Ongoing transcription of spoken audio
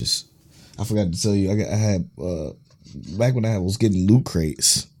Just, I forgot to tell you, I had back when I was getting loot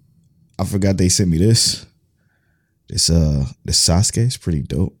crates. I forgot they sent me this. This Sasuke is pretty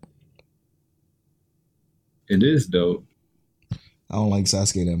dope. It is dope. I don't like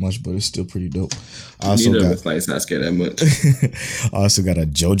Sasuke that much, but it's still pretty dope. Neither of us like Sasuke that much. I also got a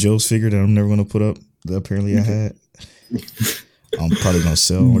JoJo's figure that I'm never gonna put up. That apparently I had. I'm probably gonna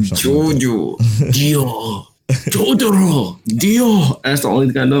sell or something. JoJo, Dio, Totoro, Dio. That's the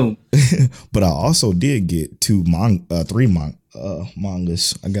only thing I know. But I also did get three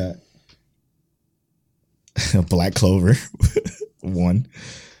mangas. I got Black Clover 1,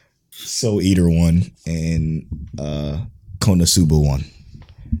 Soul Eater 1, and Konosuba 1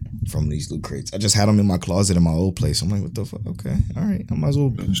 from these loot crates. I just had them in my closet in my old place. I'm like, what the fuck? Okay, all right. I might as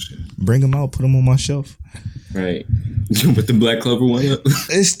well bring them out, put them on my shelf. Right. You put the Black Clover 1 up?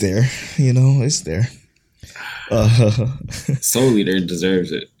 It's there. It's there. Soul Eater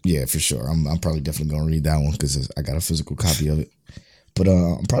deserves it. Yeah, for sure. I'm probably definitely gonna read that one because I got a physical copy of it. But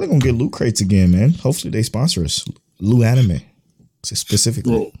I'm probably gonna get loot crates again, man. Hopefully they sponsor us. Loot Anime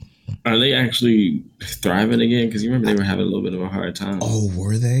specifically. Well, are they actually thriving again? Because you remember they were having a little bit of a hard time. Oh,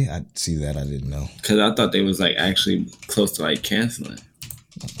 were they? I see that. I didn't know. Because I thought they was like actually close to like canceling.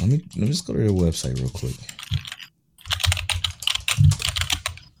 Let me just go to their website real quick.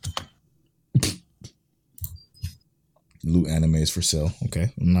 Loot Anime is for sale.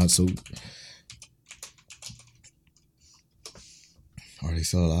 Okay, I'm not so. Are they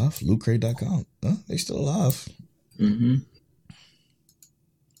still alive? LootCrate.com. Huh? They still alive. Mm-hmm.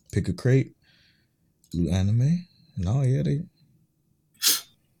 Pick a crate. Loot Anime. No, yeah, they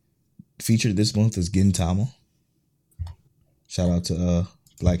featured this month is Gintama. Shout out to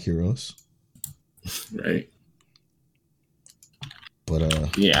Black Heroes. Right.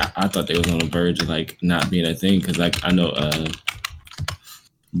 But yeah, I thought they was on the verge of like not being a thing because like I know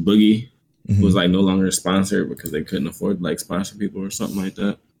Boogie was like no longer sponsored because they couldn't afford to like sponsor people or something like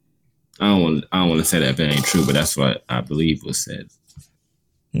that. I don't want to say that if it ain't true, but that's what I believe was said.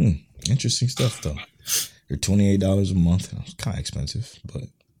 Interesting stuff though. They're $28 a month. It's kind of expensive, but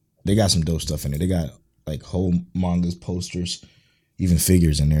they got some dope stuff in there. They got like whole mangas, posters, even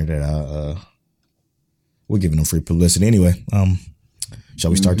figures in there that we're giving them free publicity anyway.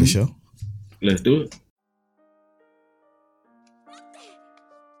 Shall we start the show? Let's do it.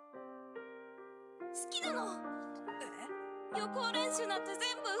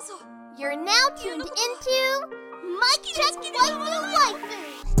 You're now tuned into Mic Check Waifu.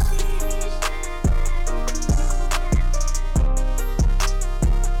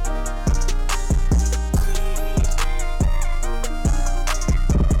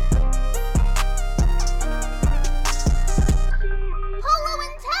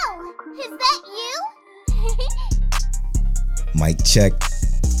 Mic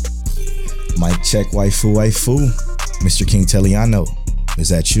check, waifu. Mr. King Teliano, is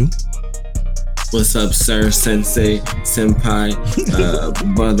that you? What's up, sir, sensei, senpai,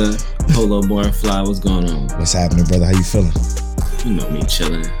 brother, polo born fly, what's going on? What's happening, brother? How you feeling? You know me,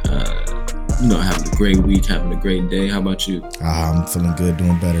 chilling. Having a great week, having a great day. How about you? I'm feeling good,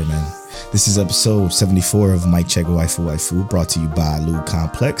 doing better, man. This is episode 74 of Mic Check Waifu, brought to you by Lube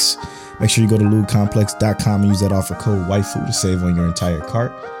Complex. Make sure you go to lubecomplex.com and use that offer code waifu to save on your entire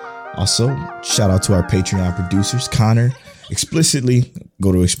cart. Also, shout out to our Patreon producers, Connor, Explicitly.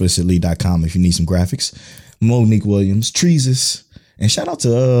 Go to explicitly.com if you need some graphics. Monique Williams, Treesus, and shout out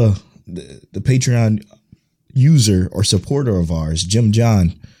to the Patreon user or supporter of ours, Jim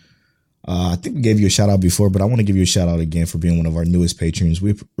John. I think we gave you a shout out before, but I want to give you a shout out again for being one of our newest patrons.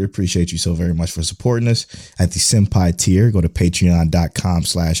 We appreciate you so very much for supporting us at the Senpai tier. Go to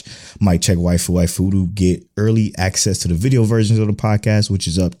patreon.com/MicCheckWaifu to get early access to the video versions of the podcast, which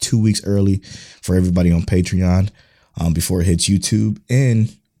is up 2 weeks early for everybody on Patreon before it hits YouTube.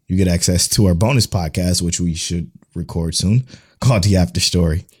 And you get access to our bonus podcast, which we should record soon, called The After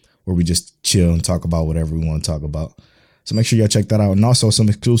Story, where we just chill and talk about whatever we want to talk about. So make sure y'all check that out. And also some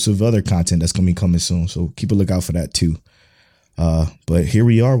exclusive other content that's going to be coming soon. So keep a lookout for that too. But here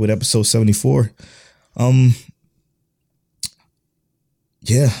we are with episode 74.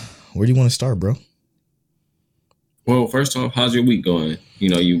 Yeah. Where do you want to start, bro? Well, first off, how's your week going? You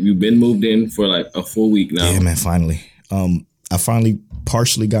know, you've been moved in for like a full week now. Yeah, man, finally. I finally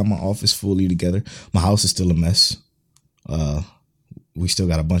partially got my office fully together. My house is still a mess. We still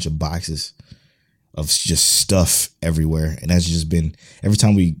got a bunch of boxes of just stuff everywhere. And that's just been, every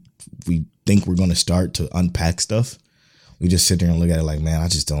time we think we're going to start to unpack stuff, we just sit there and look at it like, man, I'm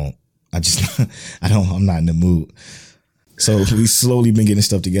not in the mood. So we slowly been getting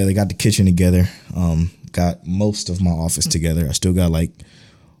stuff together. Got the kitchen together. Got most of my office together. I still got like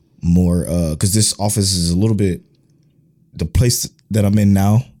more because this office is a little bit. The place that I'm in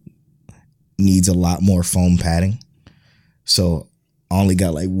now needs a lot more foam padding, so I only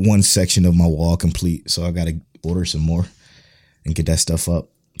got like one section of my wall complete. So I got to order some more and get that stuff up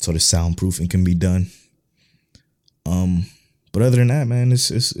so the soundproofing can be done. But other than that, man,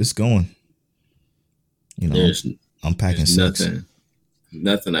 it's going. You know, unpacking sucks.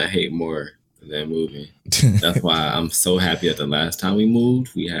 Nothing I hate more than moving. That's why I'm so happy that the last time we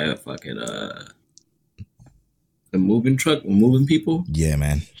moved, we had fucking a moving truck, moving people. Yeah,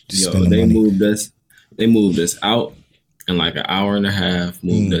 man. They moved us. They moved us out in like an hour and a half.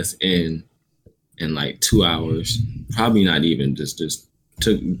 Moved us in like 2 hours. Probably not even. Just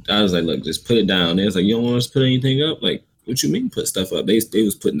took. I was like, look, just put it down. They was like, you don't want us to put anything up? Like, what you mean put stuff up? They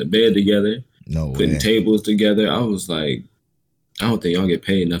was putting the bed together. No, putting tables together. I was like, I don't think y'all get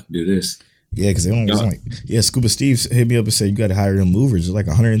paid enough to do this. Yeah, because they don't like, Scuba Steve hit me up and said you got to hire them movers. It's like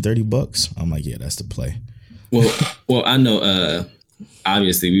 $130. I'm like, yeah, that's the play. Well, I know.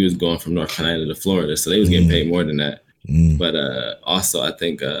 Obviously, we was going from North Carolina to Florida, so they was getting paid more than that. But also, I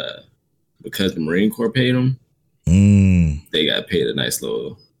think because the Marine Corps paid them, they got paid a nice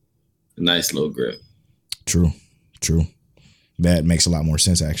little grip. True. That makes a lot more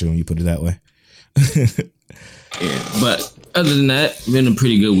sense actually when you put it that way. Yeah, but other than that, been a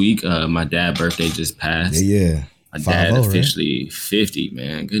pretty good week. My dad's birthday just passed. Yeah. My dad officially 50,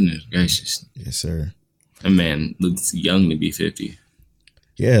 man. Goodness gracious. Yes, sir. That man looks young to be 50.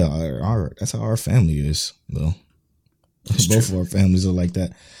 Yeah, that's how our family is, though. Both of our families are like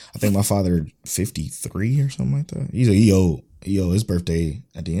that. I think my father 53 or something like that. He old. His birthday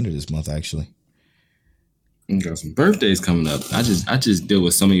at the end of this month, actually. We got some birthdays coming up. I just deal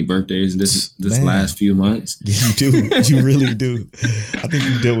with so many birthdays this last few months. Yeah, you do. You really do. I think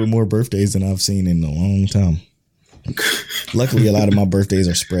you deal with more birthdays than I've seen in a long time. Luckily, a lot of my birthdays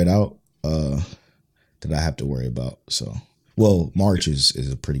are spread out that I have to worry about. So, well, March is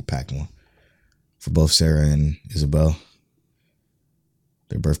a pretty packed one for both Sarah and Isabel.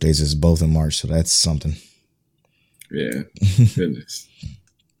 Their birthdays is both in March, so that's something. Yeah, goodness.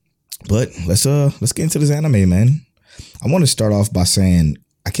 But let's get into this anime, man. I want to start off by saying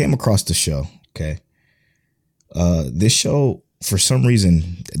I came across the show. Okay, this show for some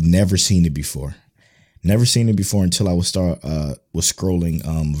reason never seen it before. Never seen it before until I was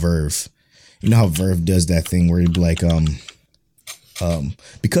scrolling Verve. You know how Verve does that thing where he'd be like,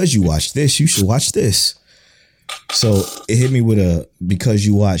 because you watched this, you should watch this. So it hit me with because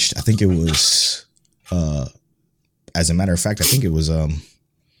you watched. I think it was. As a matter of fact, I think it was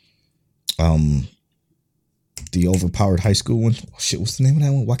the overpowered high school one. Oh, shit, what's the name of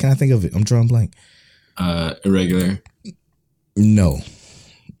that one? Why can't I think of it? I'm drawing blank. Irregular. No.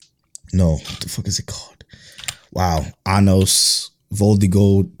 What the fuck is it called? Wow. Anos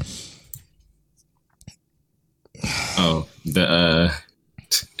Voldigold. Oh,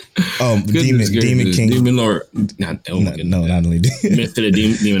 Demon King. Demon Lord. Not only Misfit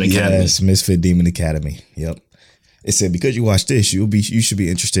Demon Academy. Yes, Misfit Demon Academy. Yep. It said because you watch this, you should be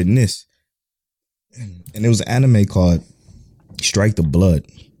interested in this. And it was an anime called Strike the Blood.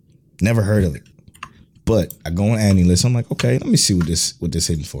 Never heard of it. But I go on AniList. I'm like, okay, let me see what this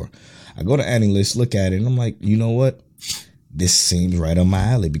hitting for. I go to AniList, look at it, and I'm like, you know what? This seems right on my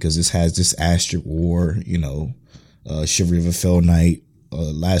alley because this has this Asterisk War, Chivalry of a Fell Knight,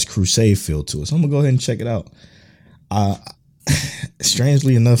 Last Crusade feel to it. So I'm gonna go ahead and check it out.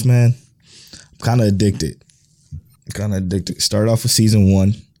 Strangely enough, man, I'm kind of addicted. Started off with season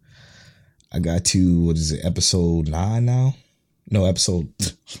 1. I got to episode 9 now? No, episode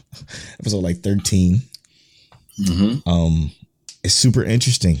like 13. Mm-hmm. It's super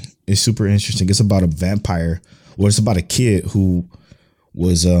interesting. It's about a vampire. Well, it's about a kid who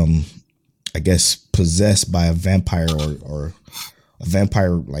was I guess possessed by a vampire or a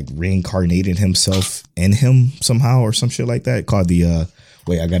vampire like reincarnated himself in him somehow or some shit like that. Called the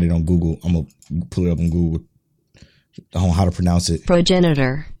wait, I got it on Google. I'm gonna pull it up on Google. I don't know how to pronounce it.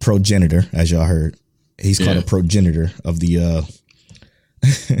 Progenitor, as y'all heard. He's called a progenitor of the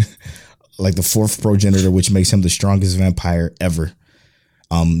like the 4th progenitor, which makes him the strongest vampire ever.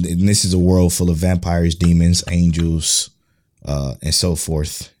 And this is a world full of vampires, demons, angels, and so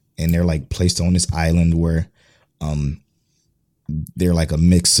forth. And they're like placed on this island where they're like a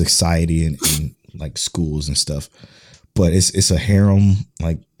mixed society and like schools and stuff. But it's a harem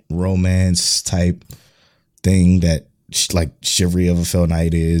like romance type thing that like Chivalry of a Fell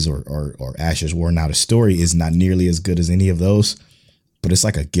Knight is or Ashes War. Now the story is not nearly as good as any of those, but it's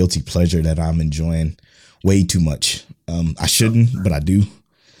like a guilty pleasure that I'm enjoying way too much. I shouldn't, but I do.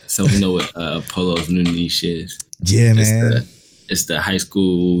 So we know what Polo's new niche is. Yeah, man. it's the high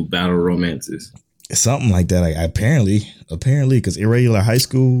school battle romances. Something like that. Like apparently, because Irregular High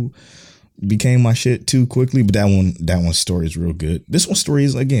School became my shit too quickly. But that one's story is real good. This one's story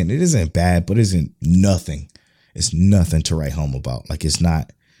is, again, it isn't bad, but isn't nothing. It's nothing to write home about. Like, it's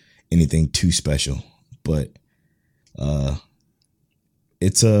not anything too special. But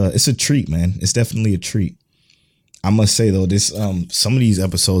it's a treat, man. It's definitely a treat. I must say though, this some of these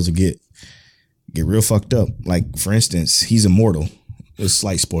episodes will get real fucked up. Like, for instance, he's immortal. A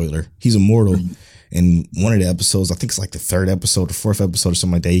slight spoiler. He's immortal. In one of the episodes, I think it's like the third episode or fourth episode or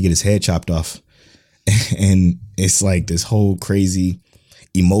something like that, he get his head chopped off. And it's like this whole crazy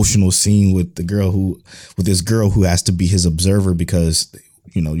emotional scene with this girl who has to be his observer, because,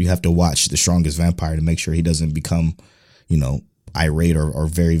 you know, you have to watch The Strongest Vampire to make sure he doesn't become, you know, irate or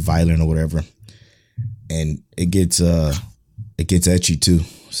very violent or whatever. And it gets etchy too.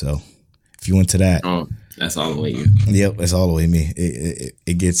 So if you into that, that's all the way you. Yep, that's all the way me.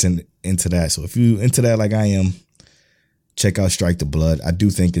 It gets into that. So if you into that like I am, check out Strike the Blood. I do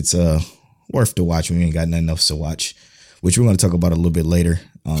think it's worth to watch when we ain't got nothing else to watch, which we're going to talk about a little bit later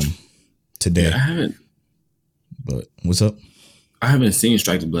today. Yeah, I haven't. But what's up? I haven't seen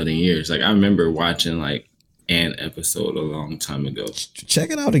Strike the Blood in years. Like, I remember watching like an episode a long time ago.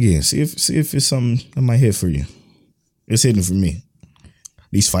 Check it out again. See if it's something that might hit for you. It's hitting for me.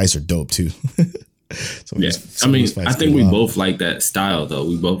 These fights are dope too. Yeah, I mean, I think we both like that style though.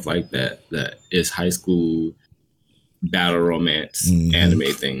 We both like that is high school battle romance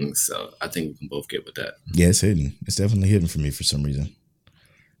anime things. So I think we can both get with that. Yeah, it's hitting. It's definitely hitting for me for some reason.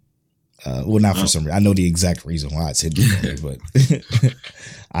 Well, not for some reason. I know the exact reason why it's hitting for me,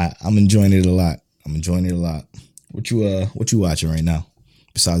 but I'm enjoying it a lot. What you watching right now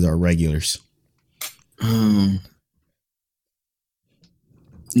besides our regulars?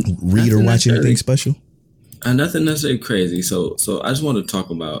 Read or watch anything special? Nothing necessarily crazy. So I just want to talk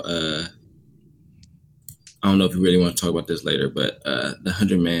about. I don't know if you really want to talk about this later, but the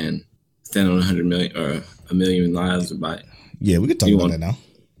 100 Man Stand on 100 Million or A Million Lives by. Yeah, we could talk about that now.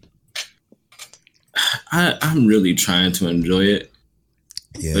 I'm really trying to enjoy it,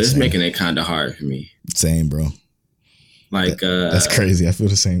 yeah, but it's same. making it kind of hard for me. Same, bro. Like that's crazy. I feel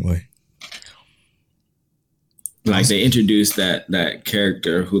the same way. Like, they introduced that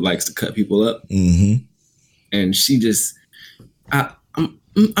character who likes to cut people up, and she just, I'm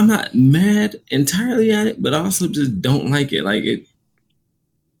not mad entirely at it, but I also just don't like it. Like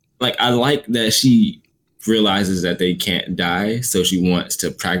I like that she realizes that they can't die, so she wants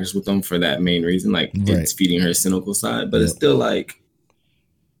to practice with them for that main reason. Like, right. It's feeding her cynical side, but it's still like,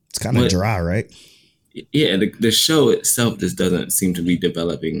 it's kind of dry, right? Yeah, the show itself just doesn't seem to be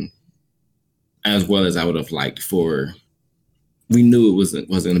developing as well as I would have liked for. We knew it wasn't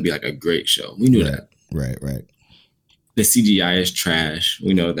going to be like a great show. We knew that. Right. The CGI is trash.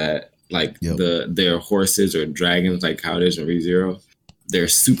 We know that. Like, their horses or dragons, like how it is in ReZero, they're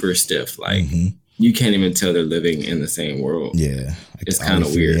super stiff. Like, you can't even tell they're living in the same world. Yeah. It's kind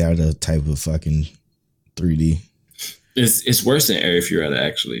of weird. They are the type of fucking 3D. It's worse than Area Fioretta,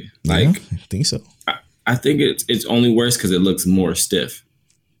 actually. Like, I think so. I think it's only worse because it looks more stiff.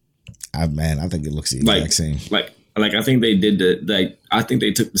 I think it looks the exact same. Like I think they did I think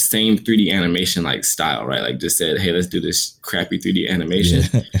they took the same 3D animation like style, right? Like, just said, hey, let's do this crappy 3D animation,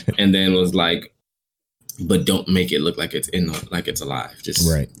 and then was like, but don't make it look like it's it's alive. Just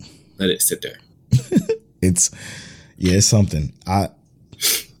let it sit there. It's something. I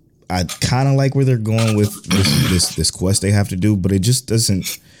kind of like where they're going with this quest they have to do, but it just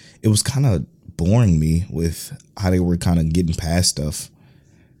doesn't. It was kind of boring me with how they were kind of getting past stuff.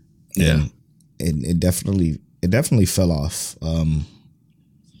 Yeah, and it definitely fell off.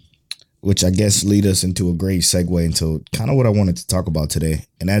 Which I guess lead us into a great segue into kind of what I wanted to talk about today,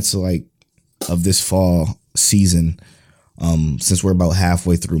 and that's like of this fall season. Since we're about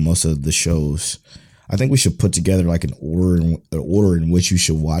halfway through most of the shows, I think we should put together like an order in which you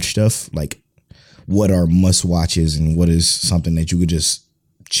should watch stuff. Like, what are must watches and what is something that you could just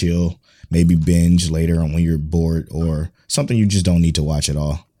chill, maybe binge later on when you're bored, or something you just don't need to watch at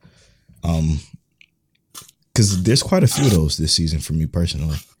all. Because there's quite a few of those this season for me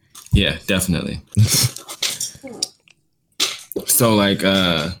personally. Yeah, definitely. So, like, you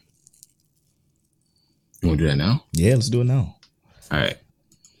want to do that now? Yeah, let's do it now. All right.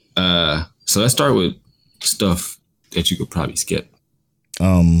 So let's start with stuff that you could probably skip.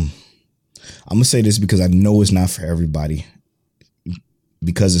 I'm gonna say this because I know it's not for everybody.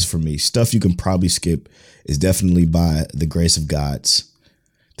 Because it's for me. Stuff you can probably skip is definitely By the Grace of Gods,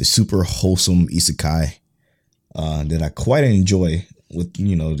 the super wholesome isekai that I quite enjoy with,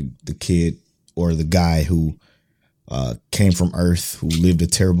 the kid or the guy who came from Earth, who lived a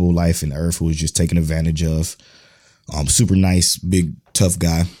terrible life in Earth, who was just taken advantage of. Super nice, big, tough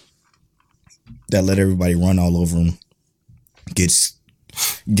guy that let everybody run all over him.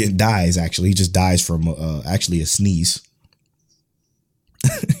 Dies actually. He just dies from actually a sneeze.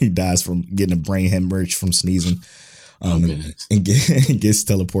 He dies from getting a brain hemorrhage from sneezing. And gets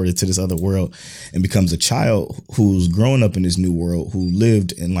teleported to this other world and becomes a child who's grown up in this new world, who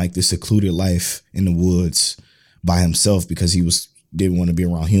lived in like this secluded life in the woods by himself because he didn't want to be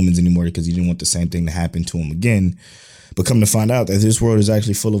around humans anymore because he didn't want the same thing to happen to him again. But come to find out that this world is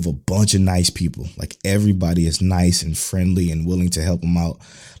actually full of a bunch of nice people. Like everybody is nice and friendly and willing to help him out.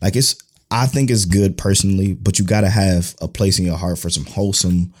 Like I think it's good personally, but you got to have a place in your heart for some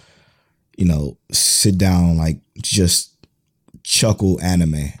wholesome, sit down, like just chuckle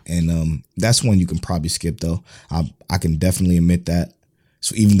anime. And that's one you can probably skip though. I can definitely admit that.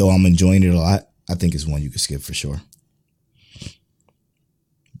 So even though I'm enjoying it a lot, I think it's one you can skip for sure.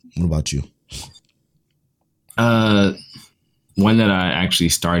 What about you? One that I actually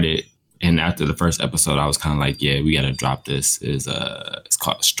started, and after the first episode, I was kind of like, yeah, we got to drop this. It's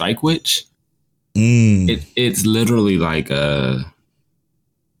called Strike Witch. It's literally like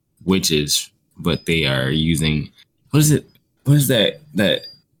witches, but they are using what is that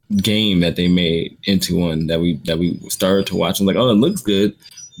game that they made into one that we started to watch. I'm like, oh, it looks good,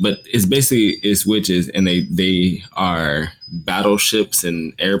 but it's witches, and they are battleships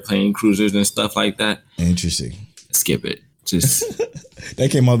and airplane cruisers and stuff like that. Interesting. Skip it. Just that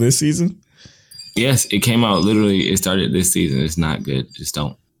came out this season. Yes, it came out literally. It started this season. It's not good. Just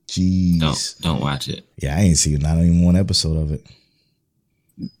don't. Jeez. Don't watch it. Yeah, I ain't seen not even one episode of it.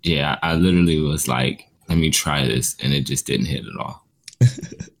 Yeah, I literally was like, let me try this, and it just didn't hit at all.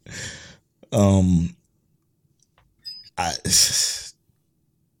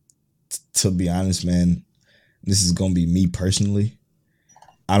 To be honest, man, this is gonna be me personally.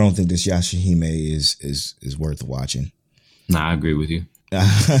 I don't think this Yashahime is worth watching. Nah, I agree with you.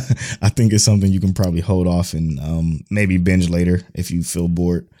 I think it's something you can probably hold off and maybe binge later if you feel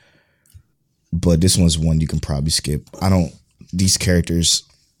bored. But this one's one you can probably skip. These characters,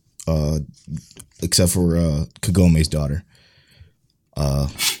 except for Kagome's daughter,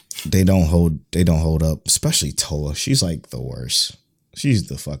 they don't hold up. Especially Toa, she's like the worst. She's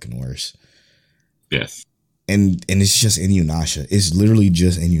the fucking worst. Yes. And it's just Inuyasha. It's literally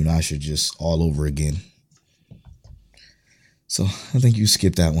just Inuyasha, just all over again. So I think you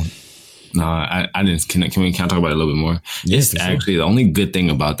skipped that one. No, I didn't. Can we talk about it a little bit more? Yes, it's actually the only good thing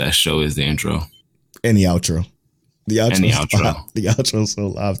about that show is the intro and the outro. The outro. Live. The outro is so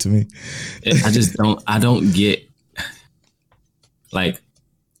live to me. I don't get like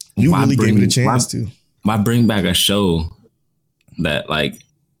you really gave it a chance too. Why bring back a show that like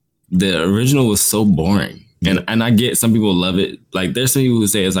the original was so boring? And I get some people love it. Like there's some people who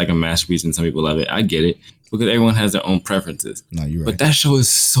say it's like a masterpiece and some people love it. I get it because everyone has their own preferences. No, you're right. But that show is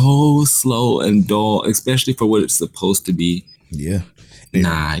so slow and dull, especially for what it's supposed to be. Yeah.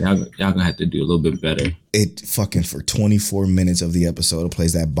 Y'all gonna have to do a little bit better. It fucking for 24 minutes of the episode, it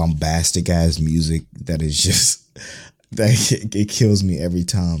plays that bombastic ass music that is just it kills me every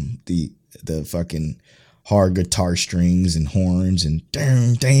time. The fucking hard guitar strings and horns and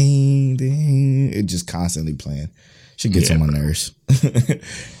ding, ding, ding. It just constantly playing. She gets on my nerves.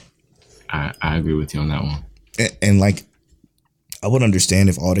 I agree with you on that one. And like, I would understand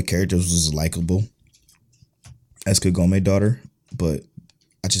if all the characters was as likable as Kagome daughter, but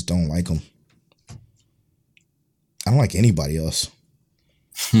I just don't like them. I don't like anybody else.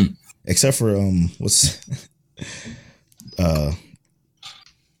 Except for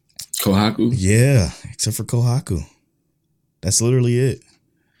Kohaku? Yeah, except for Kohaku. That's literally it.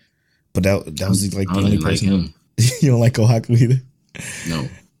 But that was like the only person. Like him. You don't like Kohaku either? No.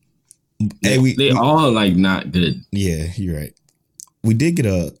 Hey, they all like not good. Yeah, you're right. We did get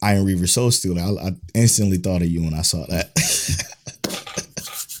a Iron Reaver Soul Steel. I instantly thought of you when I saw that.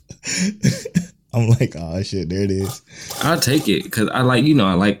 I'm like, oh shit, there it is. I'll take it because I like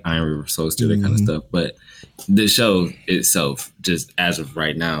Iron Reaver Soul Steel, that kind of stuff. But the show itself, just as of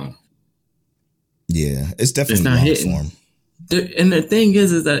right now, yeah, it's definitely not hitting. Form. And the thing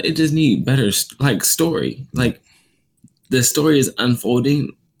is that it just needs better like story. Like the story is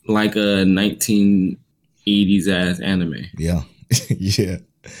unfolding like a 1980s ass anime. Yeah, yeah,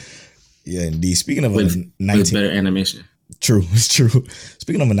 indeed. Speaking of with better animation. True, it's true.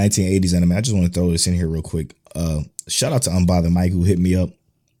 Speaking of a 1980s anime, I just want to throw this in here real quick. Shout out to Unbothered Mike who hit me up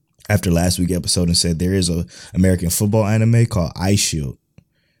after last week's episode and said there is a American football anime called Ice Shield.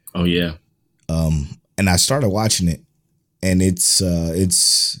 Oh yeah. And I started watching it, and it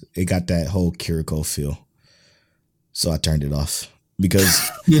got that whole Kiriko feel. So I turned it off because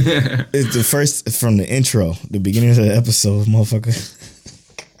it's the first from the intro, the beginning of the episode, motherfucker.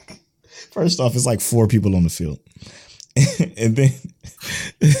 First off, it's like 4 people on the field. And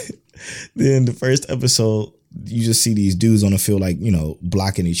then the first episode, you just see these dudes on the field, like, you know,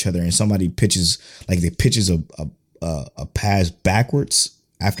 blocking each other, and somebody pitches a pass backwards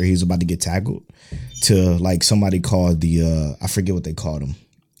after he's about to get tackled to like somebody called the I forget what they called him,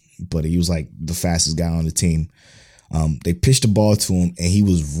 but he was like the fastest guy on the team. They pitched the ball to him and he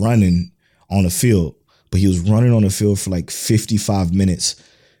was running on the field, but he was running on the field for like 55 minutes.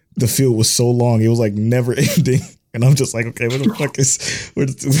 The field was so long, it was like never ending. And I'm just like, okay, where the fuck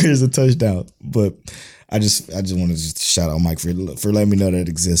where's the touchdown? But I just wanted to shout out Mike for letting me know that it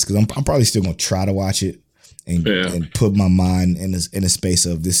exists, because I'm probably still gonna try to watch it and put my mind in a space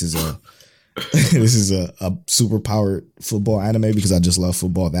of this is a super powered football anime, because I just love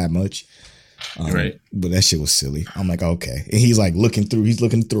football that much. Right. But that shit was silly. I'm like, okay. And he's like looking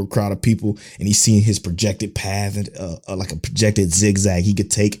through a crowd of people, and he's seeing his projected path and like a projected zigzag he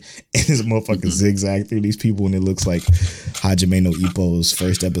could take, and this motherfucker zigzag through these people, and it looks like Hajime no Ippo's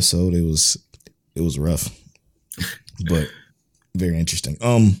first episode. It was rough, but very interesting.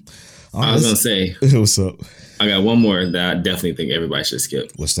 I was gonna say, what's up? I got one more that I definitely think everybody should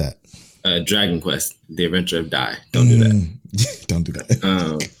skip. What's that? Dragon Quest: The Adventure of Dai. Don't do that. Don't do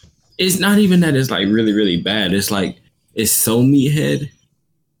that. It's not even that it's like really, really bad. It's like it's so meathead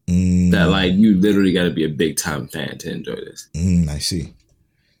that like you literally got to be a big time fan to enjoy this. I see.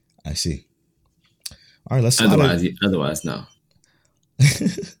 All right, let's otherwise no.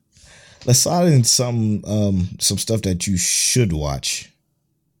 Let's slide in some stuff that you should watch.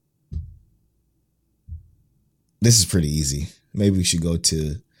 This is pretty easy. Maybe we should go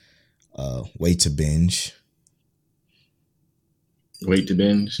to Wait to Binge. Wait to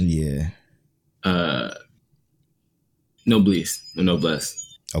Binge? Yeah. Noblesse.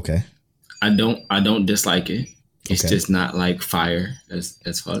 Okay. I don't dislike it. It's just not like fire as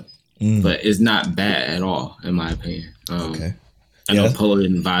fuck. But it's not bad at all, in my opinion. Okay. I know Polo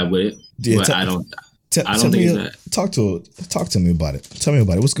didn't vibe with it. Yeah, but I don't think it's that. Talk to me about it. Tell me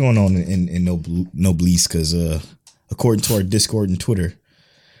about it. What's going on in Noblesse? Because according to our Discord and Twitter,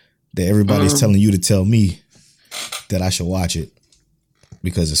 that everybody's telling you to tell me that I should watch it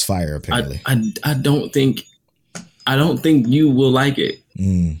because it's fire. Apparently, I don't think you will like it.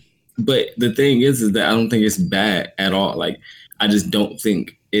 But the thing is that I don't think it's bad at all. Like, I just don't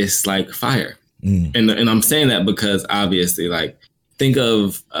think it's like fire. And I'm saying that because obviously, like, think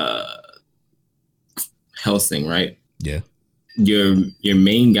of Hellsing, right? Yeah. Your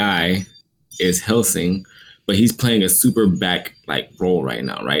main guy is Hellsing, but he's playing a super back like role right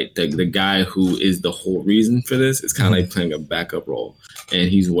now, right? The guy who is the whole reason for this is kind of like playing a backup role, and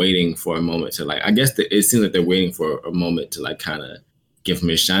he's waiting for a moment to like. I guess it seems like they're waiting for a moment to like kind of give him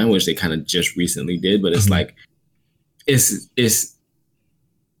his shine, which they kind of just recently did. But it's like it's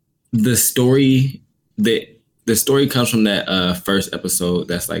the story that. The story comes from that first episode.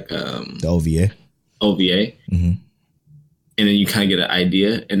 That's like the OVA. And then you kind of get an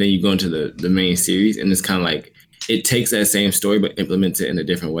idea, and then you go into the main series, and it's kind of like it takes that same story but implements it in a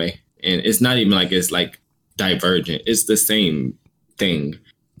different way. And it's not even like it's like divergent. It's the same thing,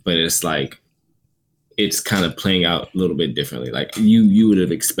 but it's like it's kind of playing out a little bit differently. Like you would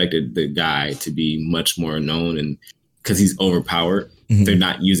have expected the guy to be much more known, and because he's overpowered. They're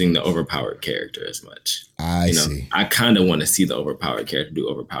not using the overpowered character as much. I see. I kind of want to see the overpowered character do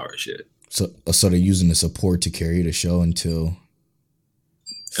overpowered shit. So they're using the support to carry the show until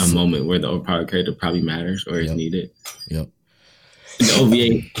a moment where the overpowered character probably matters or is needed. Yep. In the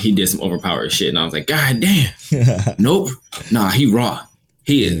OVA, he did some overpowered shit, and I was like, God damn. Nope. Nah, he raw.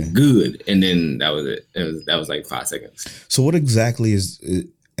 He is good. And then that was it. That was like 5 seconds. So what exactly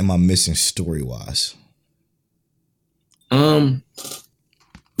am I missing story wise?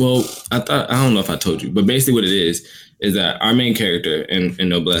 Well, I don't know if I told you, but basically what it is that our main character in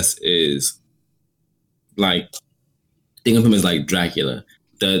Noblesse is like, think of him as like Dracula.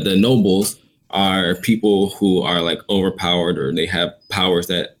 The nobles are people who are like overpowered, or they have powers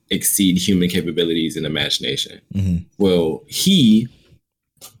that exceed human capabilities and imagination.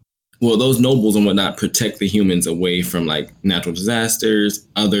 Well, those nobles and whatnot protect the humans away from like natural disasters,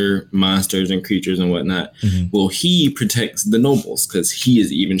 other monsters and creatures and whatnot. Well, he protects the nobles because he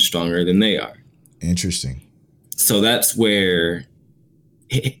is even stronger than they are. Interesting. So that's where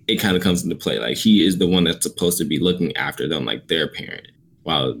it kind of comes into play. Like, he is the one that's supposed to be looking after them like their parent,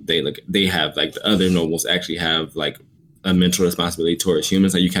 while they have like the other nobles actually have like a mental responsibility towards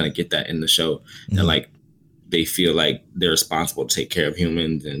humans. Like, you kind of get that in the show that like they feel like they're responsible to take care of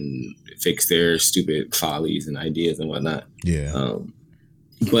humans and fix their stupid follies and ideas and whatnot. Yeah.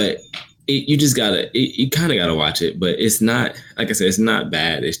 But you just gotta, you kind of gotta watch it. But it's not, like I said, it's not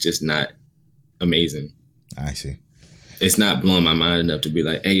bad. It's just not amazing. I see. It's not blowing my mind enough to be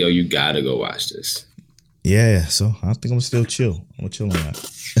like, hey, yo, you gotta go watch this. Yeah. So I think I'm still chill. I'm gonna chill on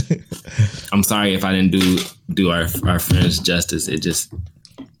that. I'm sorry if I didn't do our friends justice.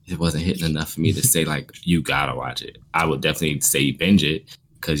 It wasn't hitting enough for me to say like, you gotta watch it. I would definitely say binge it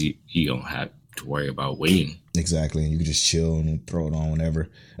because you don't have to worry about waiting. Exactly. You can just chill and throw it on whenever.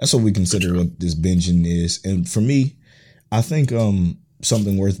 That's what we consider what this binging is. And for me, I think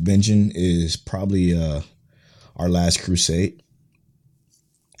something worth binging is probably Our Last Crusade.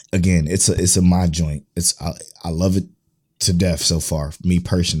 Again, it's a my joint. I love it to death so far, me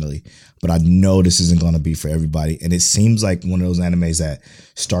personally. But I know this isn't going to be for everybody. And it seems like one of those animes that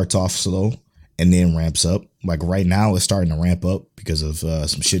starts off slow and then ramps up. Like right now, it's starting to ramp up because of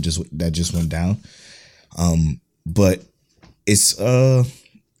some shit that just went down. But it's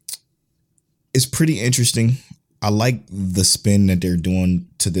pretty interesting. I like the spin that they're doing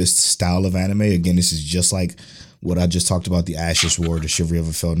to this style of anime. Again, this is just like what I just talked about, the Ashes War, the Chivalry of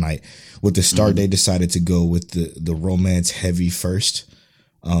a Fell Knight. With the start, they decided to go with the romance heavy first,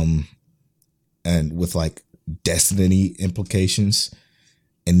 and with like destiny implications,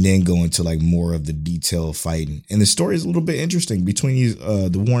 and then go into like more of the detailed fighting. And the story is a little bit interesting between these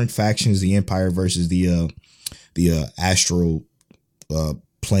the warring factions, the Empire versus the astral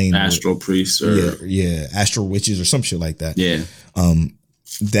plane, astral priests, or astral witches or some shit like that. Yeah.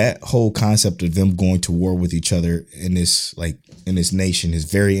 That whole concept of them going to war with each other in this nation is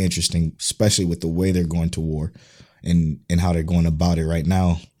very interesting, especially with the way they're going to war and how they're going about it right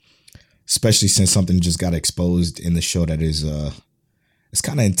now. Especially since something just got exposed in the show that is it's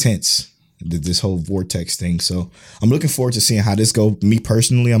kind of intense, this whole vortex thing. So I'm looking forward to seeing how this go. Me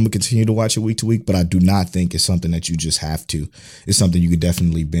personally, I'm gonna continue to watch it week to week, but I do not think it's something that you just have to. It's something you could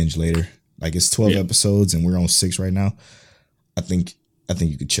definitely binge later. Like it's 12 episodes and we're on 6 right now. I think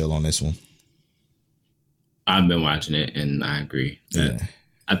you could chill on this one. I've been watching it and I agree.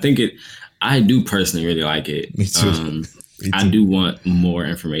 I do personally really like it. Me too. I do want more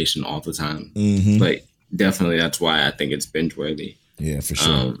information all the time. Mm-hmm. But definitely that's why I think it's binge worthy. Yeah, for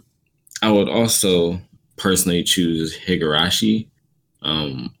sure. I would also personally choose Higurashi.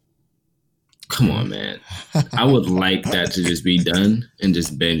 Come on, man. I would like that to just be done and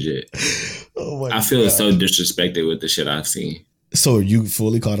just binge it. Oh my I feel God. so disrespected with the shit I've seen. So are you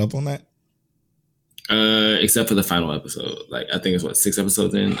fully caught up on that? Except for the final episode. Like I think it's 6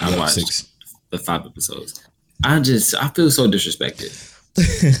 episodes in. I watched 6. the 5 episodes. I feel so disrespected.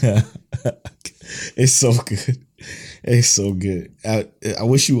 It's so good. It's so good. I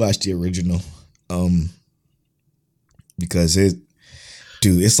wish you watched the original. Because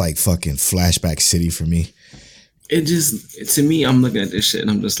it's like fucking Flashback City for me. It just, to me, I'm looking at this shit and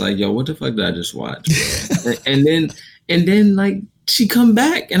I'm just like, yo, what the fuck did I just watch? and then like she come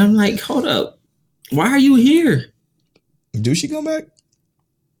back and I'm like, hold up, why are you here? Do she come back?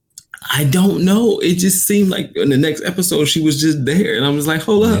 I don't know. It just seemed like in the next episode she was just there, and I was like,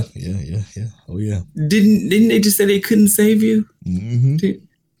 hold up. Yeah. Oh yeah. Didn't they just say they couldn't save you? Mm-hmm.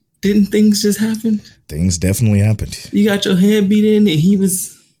 Didn't things just happen? Things definitely happened. You got your head beat in, and he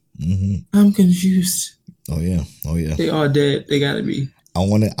was. Mm-hmm. I'm confused. Oh yeah. They are dead. They gotta be. I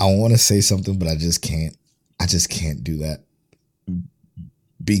wanna say something, but I just can't. I just can't do that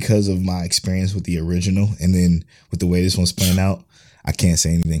because of my experience with the original, and then with the way this one's playing out, I can't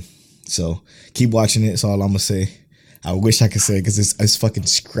say anything. So keep watching it. That's all I'm gonna say. I wish I could say it because it's fucking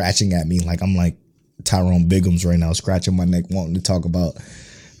scratching at me. Like I'm like Tyrone Biggums right now, scratching my neck, wanting to talk about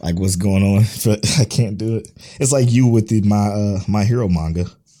like what's going on, but I can't do it. It's like you with the My Hero manga.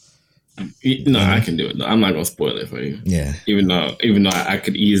 No, I can do it. I'm not gonna spoil it for you. Yeah. Even though I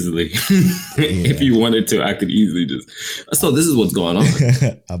could easily, if you wanted to, I could easily just. So this is what's going on.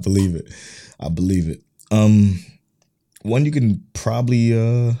 I believe it. One you can probably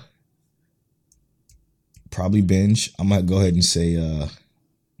binge. I might go ahead and say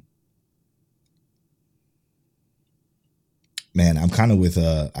man, I'm kind of with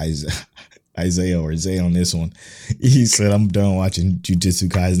Isaiah or Zay on this one. He said I'm done watching Jujutsu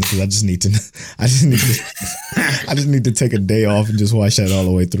Kaisen because I just need to take a day off and just watch that all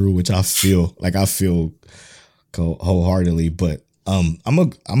the way through, which I feel wholeheartedly. But I'm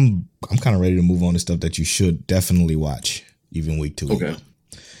kind of ready to move on to stuff that you should definitely watch, even week to week. Okay.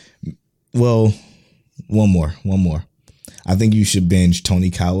 Well, one more. I think you should binge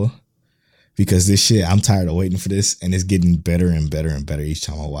Tonikawa because this shit, I'm tired of waiting for this, and it's getting better and better and better each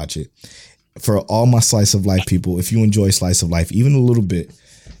time I watch it. for all my slice of life people, if you enjoy slice of life even a little bit,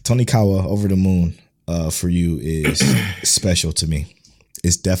 Tony Kawa Over the Moon for you is special to me.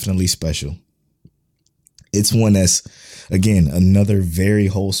 It's definitely special. It's one that's, again, another very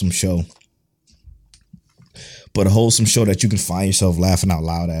wholesome show, but a wholesome show that you can find yourself laughing out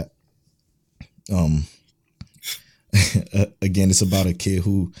loud at. Again, it's about a kid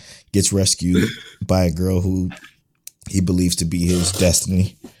who gets rescued by a girl who he believes to be his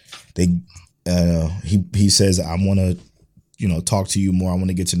destiny. He says, I want to, talk to you more. I want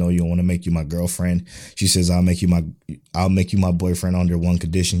to get to know you. I want to make you my girlfriend. She says, I'll make you my boyfriend under one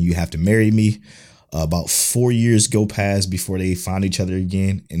condition. You have to marry me. About 4 years go past before they find each other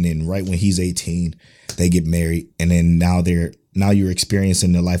again. And then right when he's 18, they get married. And then now you're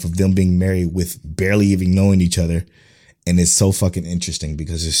experiencing the life of them being married with barely even knowing each other. And it's so fucking interesting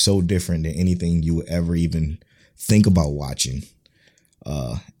because it's so different than anything you would ever even think about watching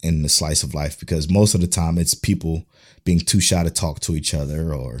in the slice of life, because most of the time it's people being too shy to talk to each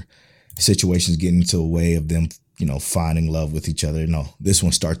other or situations getting into a way of them, finding love with each other. No, this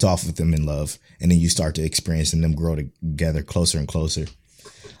one starts off with them in love, and then you start to experiencing them grow together closer and closer.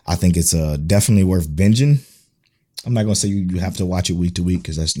 I think it's definitely worth binging. I'm not going to say you have to watch it week to week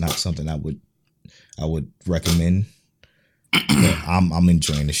because that's not something I would recommend. But I'm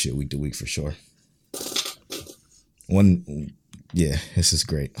enjoying this shit week to week for sure. This is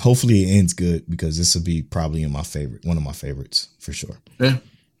great. Hopefully it ends good because this will be probably one of my favorites for sure. Yeah.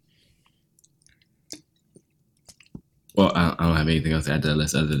 Well, I don't have anything else to add to that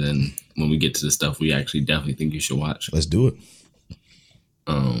list other than when we get to the stuff we actually definitely think you should watch. Let's do it.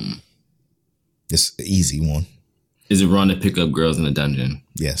 It's an easy one. Is it wrong to pick up girls in a dungeon?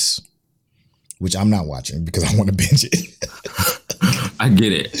 Yes. Which I'm not watching because I want to binge it. I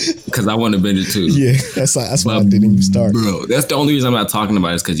get it because I want to binge it too. Yeah, that's why I didn't even start. Bro, that's the only reason I'm not talking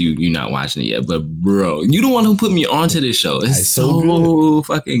about it is because you're not watching it yet. But bro, you the one who put me onto this show. It's so good.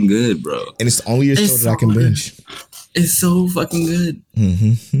 Fucking good, bro. And it's the only show that I can binge. It's so fucking good.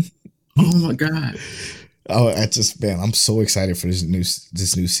 Mm-hmm. Oh my god. Oh, I'm so excited for this new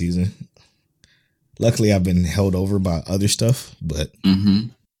season. Luckily, I've been held over by other stuff, but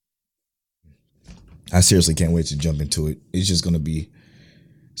I seriously can't wait to jump into it. It's just gonna be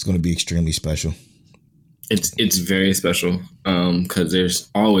extremely special. It's very special because there's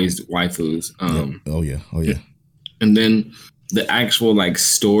always waifus. Oh yeah. And then the actual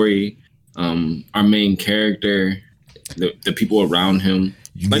story, our main character, the people around him.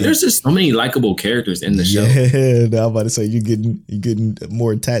 There's just so many likable characters in the show. Yeah, I'm about to say you're getting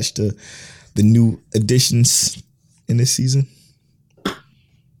more attached to the new additions in this season.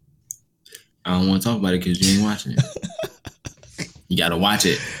 I don't want to talk about it because you ain't watching it. You got to watch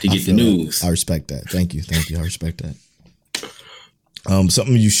it to get the news. I respect that. Thank you. I respect that.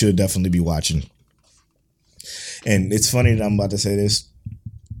 Something you should definitely be watching. And it's funny that I'm about to say this,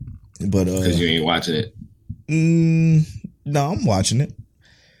 but because you ain't watching it. No, I'm watching it.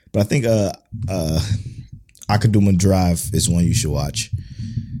 But I think Akaduma Drive is one you should watch.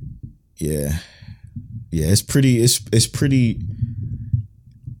 Yeah. It's pretty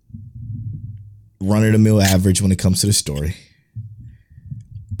run of the mill average when it comes to the story.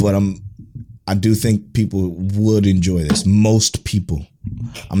 But I do think people would enjoy this. Most people.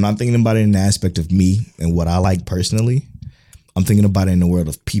 I'm not thinking about it in the aspect of me and what I like personally. I'm thinking about it in the world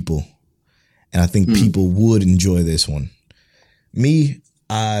of people. And I think people would enjoy this one. Me,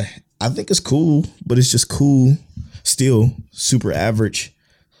 I think it's cool, but it's just cool. Still super average,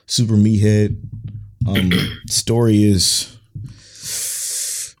 super meathead. Story is,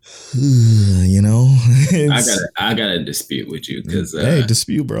 I got a dispute with you because hey,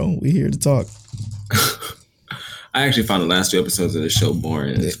 dispute, bro. We here to talk. I actually found the last 2 episodes of the show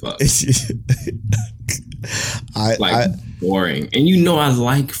boring as fuck. Boring, and I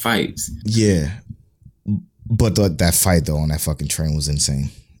like fights. Yeah, but that fight though on that fucking train was insane.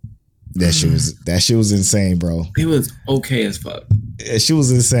 That shit was insane, bro. It was okay as fuck. That shit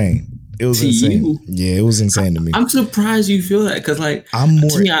was insane. It was insane. You? Yeah, it was insane to me. I'm surprised you feel that because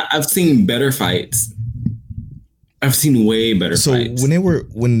I've seen better fights. I've seen way better fights. So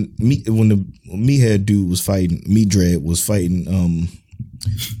when the meathead dude was fighting, Meat was fighting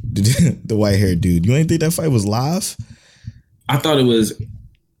the white haired dude. You ain't think that fight was live? I thought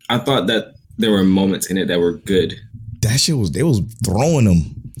that there were moments in it that were good. That shit they was throwing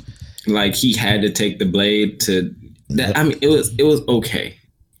him. Like he had to take the blade to that. I mean, it was okay.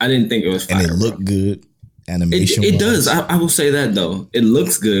 I didn't think it was fire, and it looked good. Animation. It does. I will say that though. It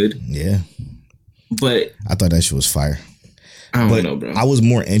looks good. Yeah. But I thought that shit was fire. I don't know, bro. I was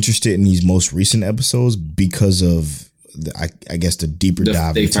more interested in these most recent episodes because of I guess the deeper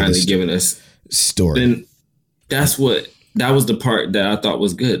dive They into finally the given us story. Then that was the part that I thought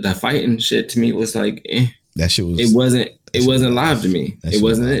was good. That fighting shit to me was like, that shit was. It wasn't live to me. It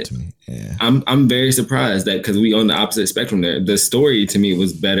wasn't it. To me. Yeah. I'm very surprised that because we on the opposite spectrum there. The story to me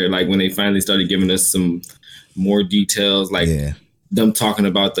was better. Like when they finally started giving us some more details, like them talking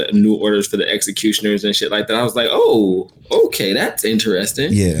about the new orders for the executioners and shit like that. I was like, oh, okay, that's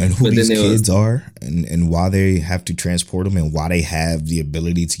interesting. Yeah, and who these kids are, and why they have to transport them, and why they have the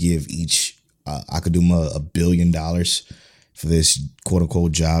ability to give each Akaduma $1 billion for this quote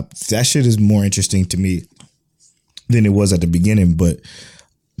unquote job. That shit is more interesting to me than it was at the beginning, but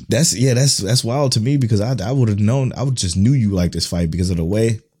that's wild to me because I would have known. I would just knew you like this fight because of the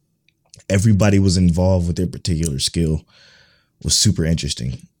way everybody was involved with their particular skill was super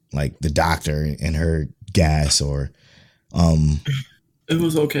interesting. Like the doctor and her gas, or it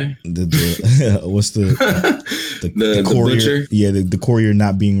was okay. What's the courier? Butcher? Yeah, the courier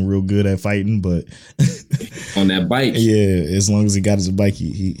not being real good at fighting, but on that bike. Yeah, as long as he got his bike,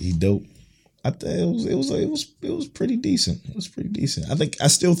 he dope. I thought it was pretty decent. It was pretty decent. I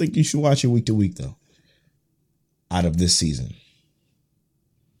still think you should watch it week to week though. Out of this season.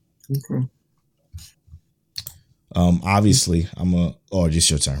 Okay. Obviously, just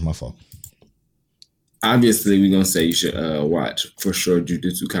your turn. My fault. Obviously, we're gonna say you should watch for sure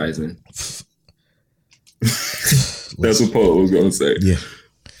Jujutsu Kaisen. That's what Paul was gonna say. Yeah.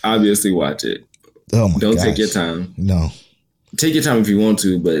 Obviously, watch it. Oh my god! Don't take your time. No. Take your time if you want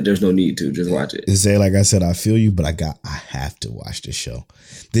to, but there's no need to. Just watch it. Say, like I said, I feel you, but I have to watch this show.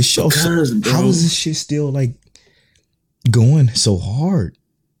 This show, how is this shit still like going so hard?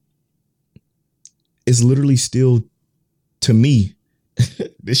 It's literally still, to me,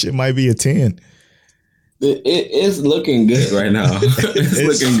 this shit might be a 10. It's looking good right now.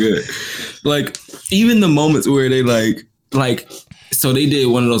 It's looking good. Like even the moments where they like. So they did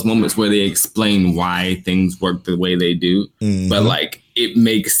one of those moments where they explain why things work the way they do, but like it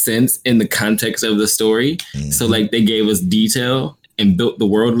makes sense in the context of the story. So like they gave us detail and built the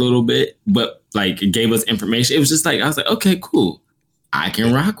world a little bit, but like it gave us information. It was just like, I was like, okay, cool. I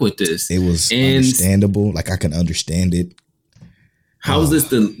can rock with this. It was understandable. Like I can understand it. How is this?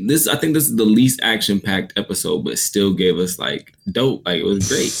 I think this is the least action packed episode, but still gave us like dope. Like it was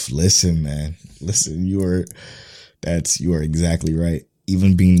great. Listen, man. Listen, you are exactly right.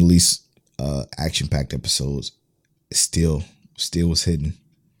 Even being the least action packed episodes, still was hidden.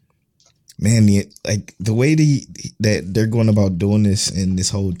 Man, the way that they're going about doing this in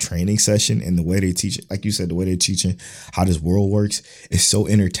this whole training session and the way they teach it, like you said, the way they're teaching how this world works is so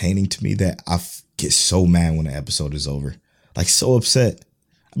entertaining to me that I get so mad when the episode is over. Like so upset.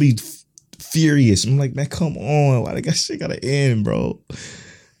 I be furious. I'm like, man, come on. Why that shit gotta end, bro?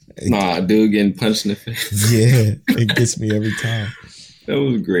 Nah, dude getting punched in the face. Yeah, it gets me every time. That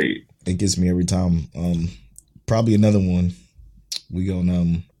was great. It gets me every time. Probably another one we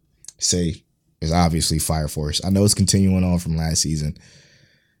gonna say is obviously Fire Force. I know it's continuing on from last season.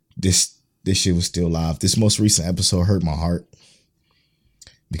 This shit was still live. This most recent episode hurt my heart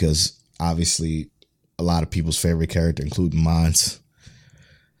because obviously a lot of people's favorite character, including mine's,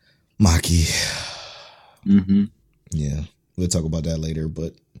 Maki. Mm-hmm. Yeah, we'll talk about that later,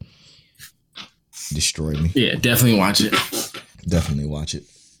 but destroyed me. Yeah, definitely watch it. Definitely watch it.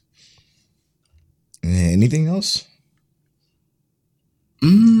 Anything else?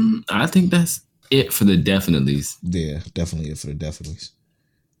 I think that's it for the definitelies. Yeah, definitely it for the definitelies.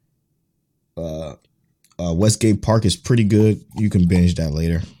 Westgate Park is pretty good. You can binge that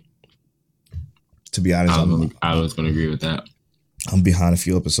later. To be honest, I was going to agree with that. I'm behind a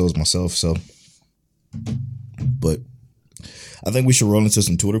few episodes myself, so. But I think we should roll into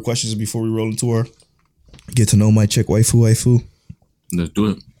some Twitter questions before we roll into our get to know my chick waifu. Let's do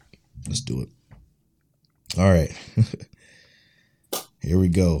it. Let's do it. All right. Here we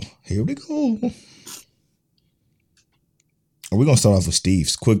go. Are we gonna start off with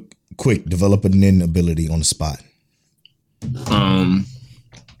Steve's? Quick, develop a nin ability on the spot.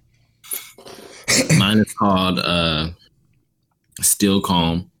 Mine is called Still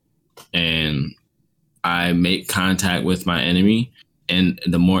Calm, and I make contact with my enemy, and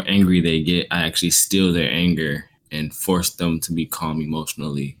the more angry they get, I actually steal their anger and force them to be calm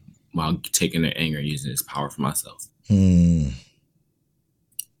emotionally while taking their anger and using its power for myself.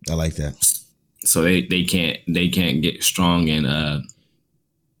 I like that. So they can't get strong, and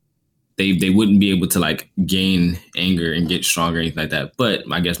they wouldn't be able to like gain anger and get stronger or anything like that. But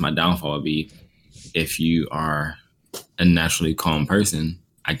I guess my downfall would be if you are a naturally calm person,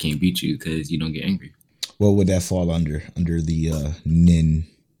 I can't beat you because you don't get angry. What would that fall under the nin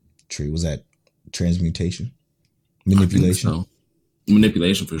tree? Was that transmutation? Manipulation. So.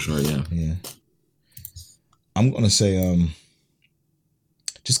 Manipulation for sure. Yeah. Yeah. I'm gonna say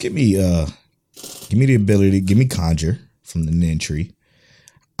just give me the ability, give me conjure from the Nin tree.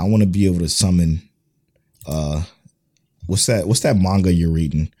 I want to be able to summon what's that manga you're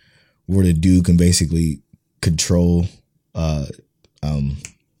reading where the dude can basically control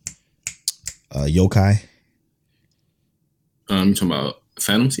yokai? You talking about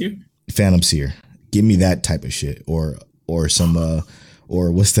Phantom Seer? Phantom Seer. Give me that type of shit. Or some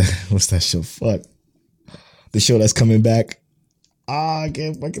or what's that show? Fuck. The show that's coming back. I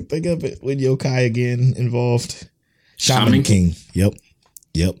can't fucking think of it with yokai again involved. Shaman King. Yep.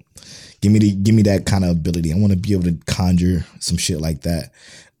 Give me that kind of ability. I want to be able to conjure some shit like that.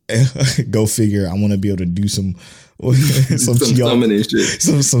 Go figure. I want to be able to do some summoning shit.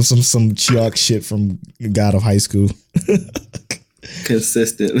 Some Chiok shit from God of High School.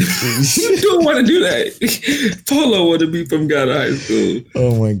 Consistent. You don't want to do that. Polo want to be from God of High School.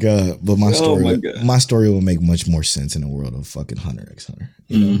 Oh my god! But my story will make much more sense in the world of fucking Hunter x Hunter.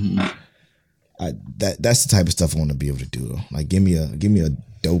 You know? That's the type of stuff I want to be able to do though. Like give me a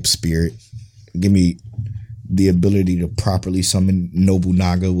dope spirit. Give me the ability to properly summon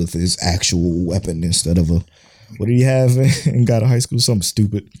Nobunaga with his actual weapon instead of a what did he have in God of High School? Something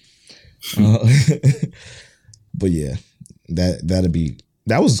stupid. But yeah.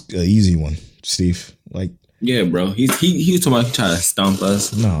 That was an easy one, Steve. Like, yeah, bro. He was talking about trying to stomp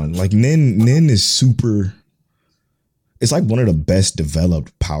us. No, like Nin is super. It's like one of the best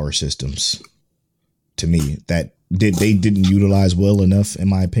developed power systems to me that they didn't utilize well enough, in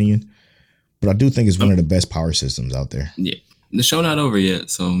my opinion. But I do think it's one of the best power systems out there. Yeah, the show not over yet.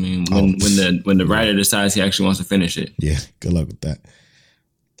 So I mean, when the writer decides he actually wants to finish it, yeah, good luck with that.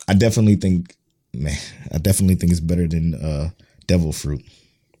 I definitely think it's better than Devil Fruit.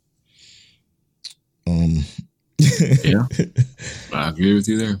 Yeah, I agree with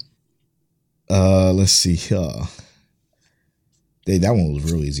you there. Let's see. That one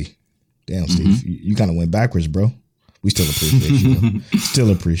was real easy. Damn, Steve, you kind of went backwards, bro. We still appreciate you. Though.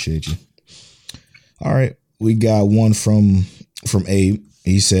 Still appreciate you. All right, we got one from Abe.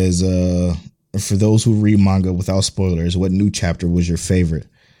 He says, "For those who read manga without spoilers, what new chapter was your favorite?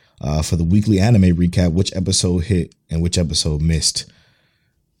 For the weekly anime recap, which episode hit and which episode missed?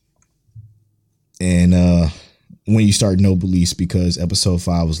 And when you start No Beliefs, because episode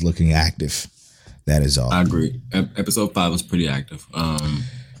 5 was looking active. That is all." I agree. Episode 5 was pretty active.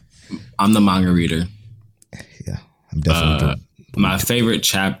 I'm the manga reader. Yeah, I'm definitely. My favorite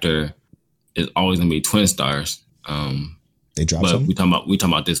chapter is always gonna be Twin Stars. They dropped something? we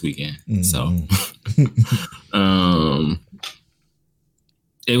talking about this weekend. Mm-hmm. So,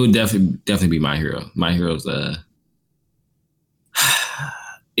 it would definitely be My Hero. My Hero's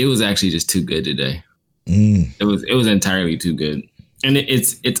it was actually just too good today. It was entirely too good. And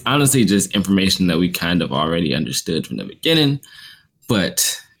it's honestly just information that we kind of already understood from the beginning,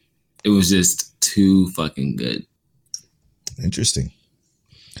 but it was just too fucking good. Interesting.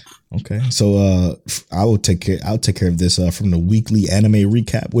 Okay, so I'll take care of this from the weekly anime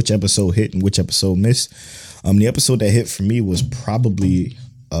recap. Which episode hit and which episode missed? The episode that hit for me was probably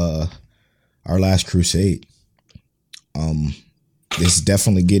Our Last Crusade. This is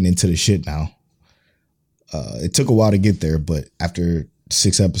definitely getting into the shit now. It took a while to get there, but after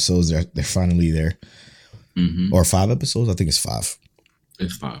 6 episodes, they're finally there. Mm-hmm. Or 5 episodes? I think it's 5.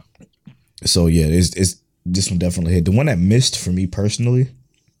 It's 5. So yeah, it's this one definitely hit. The one that missed for me personally.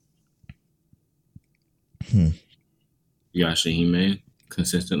 Yashahime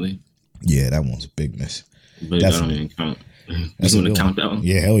consistently. Yeah, that one's a big miss. But that don't even count. You want to count that one?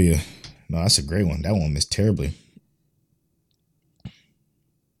 Yeah, hell yeah. No, that's a great one. That one missed terribly.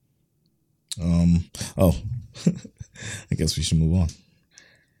 I guess we should move on.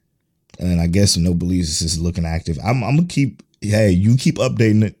 And I guess No Beliefs is looking active. I'm gonna keep. Hey, you keep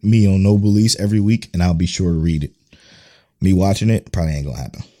updating me on No Beliefs every week, and I'll be sure to read it. Me watching it probably ain't gonna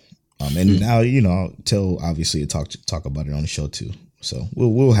happen. And now I'll tell obviously to talk about it on the show too. So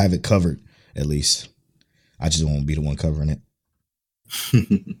we'll have it covered at least. I just won't be the one covering it.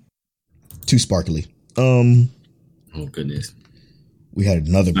 Too sparkly. Oh goodness. We had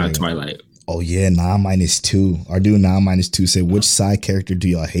another great Twilight. Oh yeah, 9-2. Our dude 9-2 said, which side character do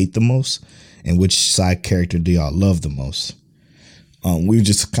y'all hate the most, and which side character do y'all love the most? We were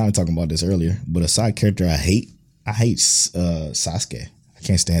just kind of talking about this earlier, but a side character I hate Sasuke. I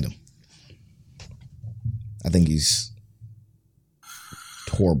can't stand him. I think he's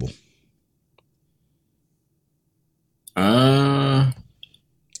horrible. And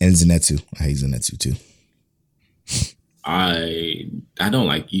Zenitsu. I hate Zenitsu too. I don't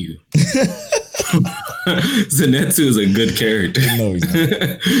like you. Zenitsu is a good character. No, he's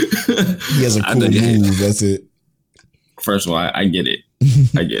not. He has a cool move. That's it. First of all, I get it.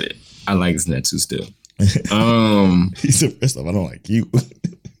 I get it. I like Zenitsu still. He said, first off, I don't like you.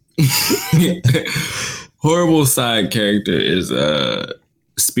 Horrible side character is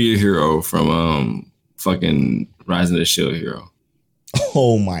Spear Hero from fucking Rise of the Shield Hero.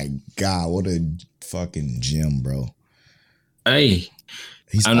 Oh my god, what a fucking gem, bro. Hey,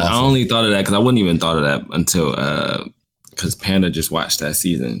 I only thought of that because I wouldn't even thought of that until because Panda just watched that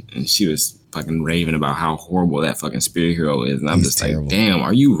season and she was fucking raving about how horrible that fucking Spear Hero is, and I'm just terrible. Like, damn,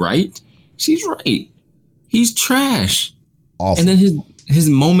 are you right? She's right. He's trash. Awful. And then his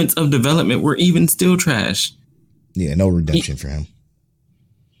moments of development were even still trash. Yeah, no redemption for him.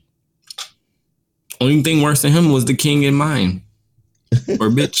 Only thing worse than him was the king in mine. Or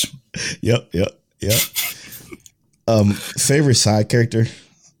bitch. Yep. Favorite side character?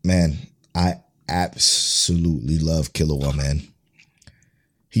 Man, I absolutely love Killua, man.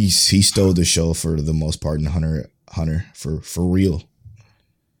 He stole the show for the most part in Hunter for real.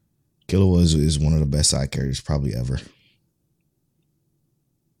 Killua is one of the best side characters probably ever.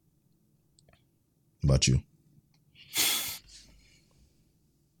 About you?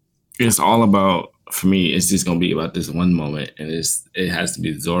 It's all about, for me, it's just gonna be about this one moment, and it has to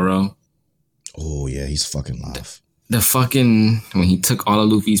be Zoro. Oh yeah, he's fucking live. The fucking when he took all of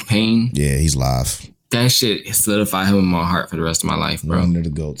Luffy's pain. Yeah, he's live. That shit solidified him in my heart for the rest of my life, bro. One of the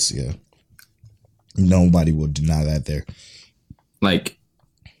goats, yeah. Nobody will deny that there. Like,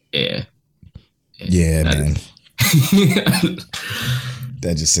 yeah. Yeah, man.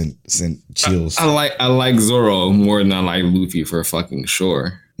 That just sent chills. I like Zoro more than I like Luffy for fucking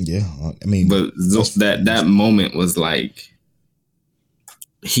sure. Yeah, I mean, but that moment was like,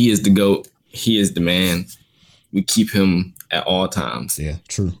 he is the GOAT. He is the man. We keep him at all times. Yeah,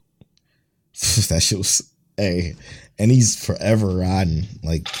 true. That shit was, hey, and he's forever riding,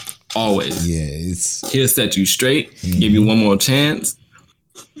 like always. Yeah, he'll set you straight, give you one more chance.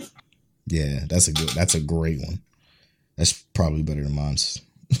 Yeah, that's a great one. That's probably better than mine's.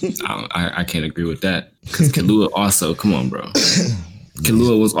 I can't agree with that because Killua also, come on, bro.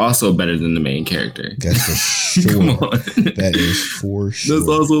 Killua was also better than the main character. That's for sure. Come on. That is for sure. That's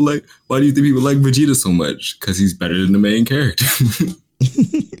also like, why do you think people like Vegeta so much? Because he's better than the main character.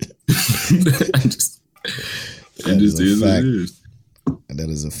 That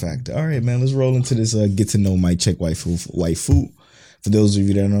is a fact. All right, man. Let's roll into this. Get to know Mike Check Waifu. For those of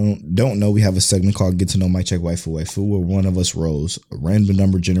you that don't know, we have a segment called Get to Know Mike Check Waifu, where one of us rolls a random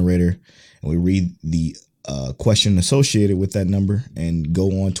number generator, and we read the question associated with that number and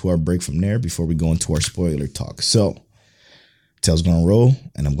go on to our break from there before we go into our spoiler talk. So, Tel's gonna roll,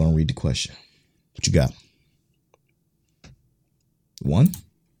 and I'm gonna read the question. What you got? 1?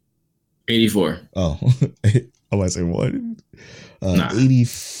 84. Oh, I might say 1.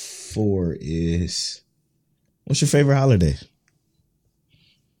 84 is. What's your favorite holiday?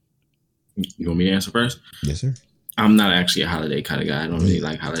 You want me to answer first? Yes, sir. I'm not actually a holiday kind of guy. I don't really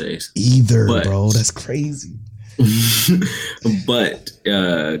like holidays either, bro. That's crazy. But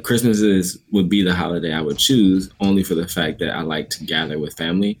Christmas would be the holiday I would choose, only for the fact that I like to gather with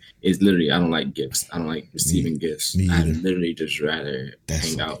family. It's literally, I don't like gifts. I don't like receiving gifts. I literally just rather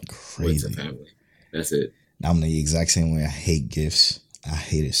hang out with the family. That's it. I'm the exact same way. I hate gifts. I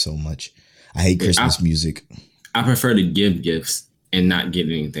hate it so much. I hate Christmas music. I prefer to give gifts and not get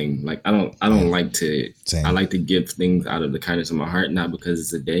anything. Like I don't like to. Same. I like to give things out of the kindness of my heart, not because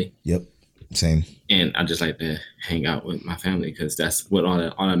it's a day. Yep. Same. And I just like to hang out with my family because that's what all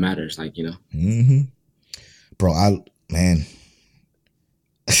that matters. Like, you know. Mm-hmm. Bro, I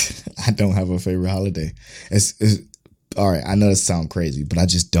don't have a favorite holiday. It's all right. I know that sounds crazy, but I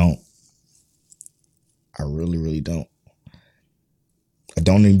just don't. I really, really don't. I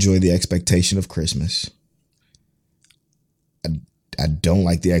don't enjoy the expectation of Christmas. I don't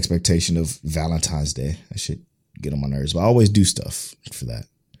like the expectation of Valentine's Day. That shit get on my nerves. But I always do stuff for that.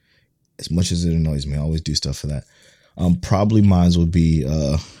 As much as it annoys me, I always do stuff for that. Probably mine would be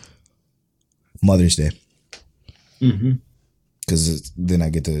Mother's Day. Mm-hmm. Because then I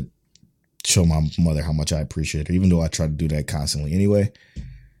get to show my mother how much I appreciate her, even though I try to do that constantly anyway.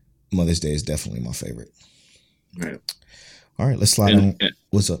 Mother's Day is definitely my favorite. Right. All right, let's slide on.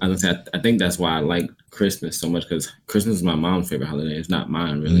 What's up? I think that's why I like Christmas so much, because Christmas is my mom's favorite holiday. It's not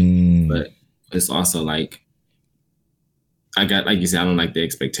mine, really. But it's also like, I got, like you said, I don't like the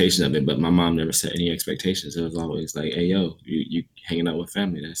expectation of it, but my mom never set any expectations. It was always like, hey, yo, you hanging out with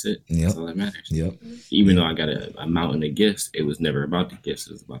family. That's it. Yep. That's all that matters. Yep. Even though I got a mountain of gifts, it was never about the gifts.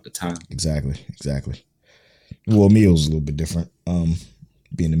 It was about the time. Exactly. Well, me, it was a little bit different.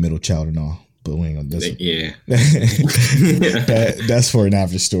 Being the middle child and all. but we ain't gonna this. Yeah. That's for an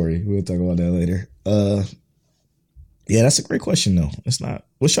after story. We'll talk about that later. Yeah, that's a great question though. It's not.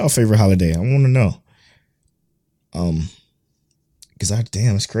 What's y'all favorite holiday? I want to know. Because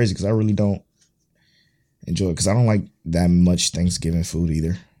it's crazy because I really don't enjoy it because I don't like that much Thanksgiving food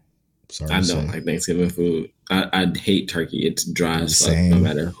either. Sorry, I don't like Thanksgiving food. I hate turkey. It's dry as fuck. No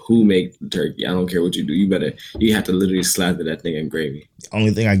matter who make the turkey, I don't care what you do. You have to literally slather that thing in gravy. The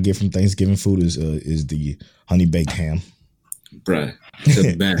only thing I get from Thanksgiving food is the honey baked ham. Bruh,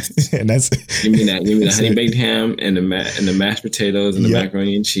 the best. And that's give me the honey baked ham and the mashed potatoes and the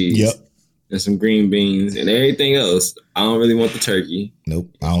macaroni and cheese. Yep. And some green beans and everything else. I don't really want the turkey.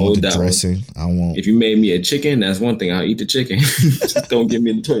 Nope. I don't want the dressing. I want. If you made me a chicken, that's one thing. I'll eat the chicken. Just don't give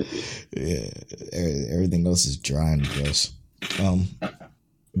me the turkey. Yeah. Everything else is dry and gross.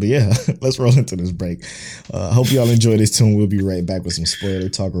 But yeah, let's roll into this break. Hope y'all enjoy this tune. We'll be right back with some spoiler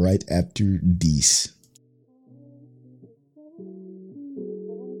talk right after these.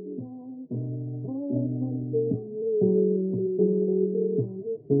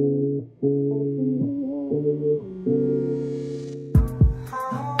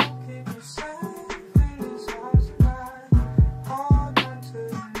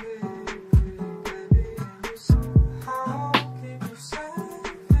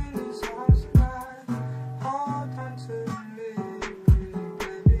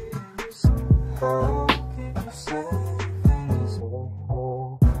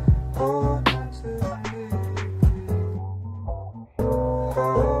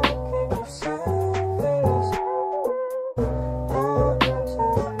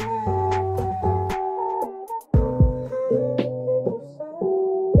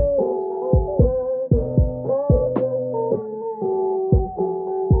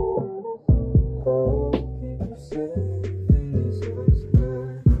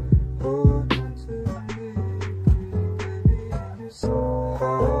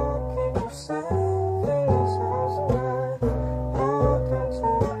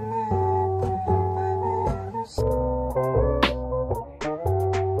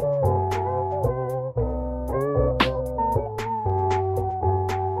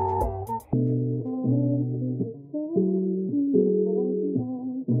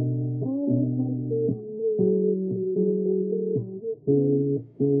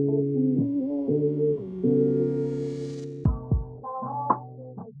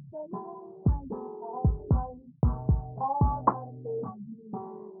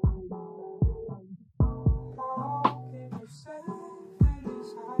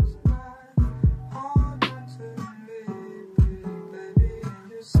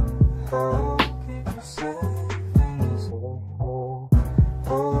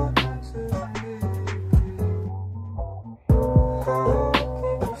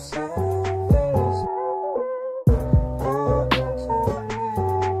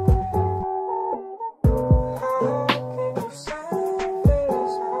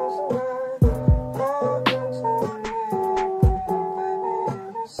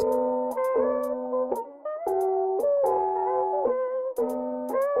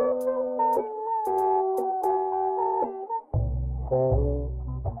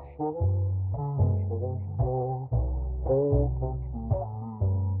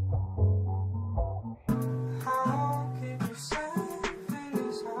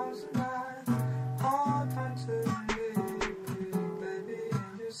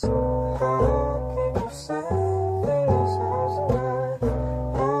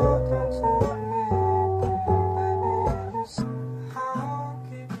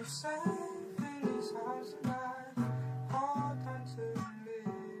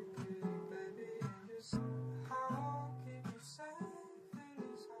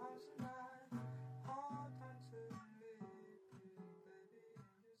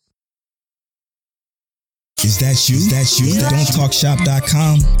 Is that you?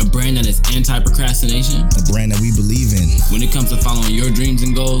 Don'tTalkShop.com. A brand that is anti-procrastination. A brand that we believe in. When it comes to following your dreams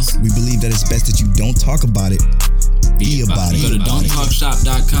and goals, we believe that it's best that you don't talk about it. Be about it. Go to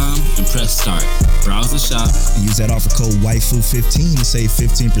Don'tTalkShop.com and press start. Browse the shop. And use that offer code WAIFU15 to save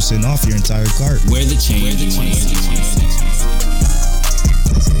 15% off your entire cart. Wear the change you want to see.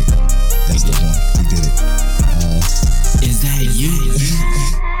 That's it. That's the one. We did it. Is that you?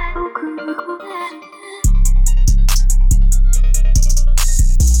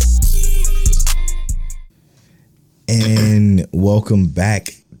 And welcome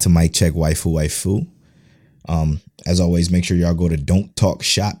back to Mic Check Waifu. As always, make sure y'all go to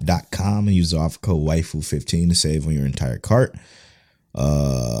Don'tTalkShop.com and use the offer code WAIFU15 to save on your entire cart.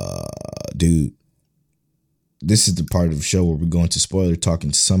 Dude, this is the part of the show where we're going to spoiler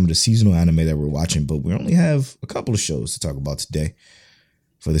talking some of the seasonal anime that we're watching, but we only have a couple of shows to talk about today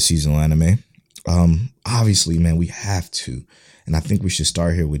for the seasonal anime. Obviously, man, we have to, and I think we should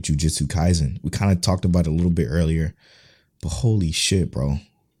start here with Jujutsu Kaisen. We kind of talked about it a little bit earlier, but holy shit, bro.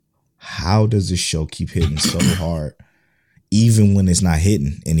 How does this show keep hitting so hard, even when it's not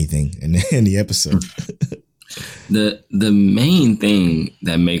hitting anything in the episode? The main thing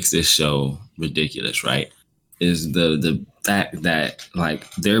that makes this show ridiculous, right, is the fact that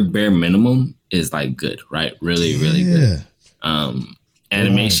like their bare minimum is like good, right? Really, really good.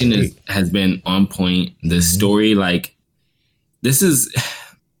 Animation has been on point. The story, like, this is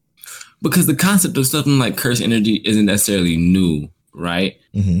because the concept of something like curse energy isn't necessarily new, right?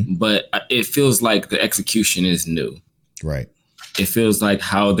 But it feels like the execution is new. Right. It feels like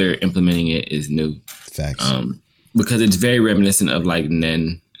how they're implementing it is new. Facts. Because it's very reminiscent of like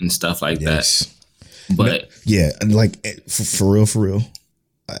Nen and stuff like that. But yeah, like for real,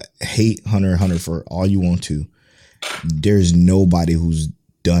 hate Hunter x Hunter for all you want to. There's nobody who's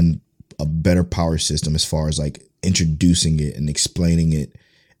done a better power system as far as like introducing it and explaining it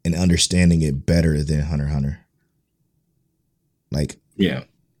and understanding it better than Hunter x Hunter. Like, yeah.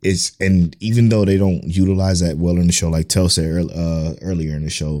 And even though they don't utilize that well in the show, like Tel said earlier in the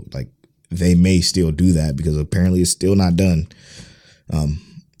show, like they may still do that because apparently it's still not done.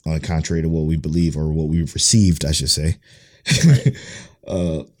 On the contrary to what we believe or what we've received, I should say. Right.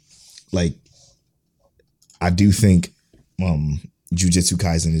 Like, I do think Jujutsu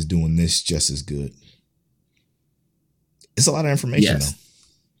Kaisen is doing this just as good. It's a lot of information, though.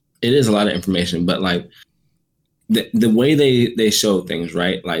 It is a lot of information, but like the way they show things,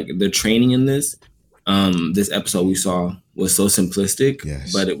 right? Like the training in this episode we saw was so simplistic,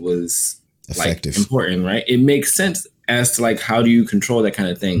 but it was effective, like important, right? It makes sense as to like how do you control that kind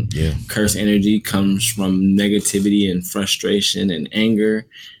of thing. Yeah. Curse energy comes from negativity and frustration and anger,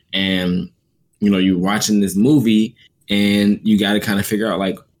 and you're watching this movie and you got to kind of figure out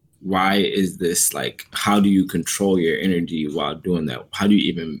like, why is this, like, how do you control your energy while doing that? How do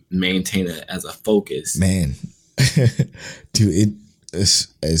you even maintain it as a focus? Man, dude,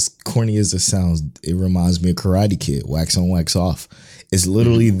 as corny as it sounds, it reminds me of Karate Kid, wax on, wax off. It's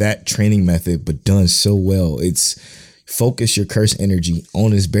literally that training method, but done so well. It's focus your curse energy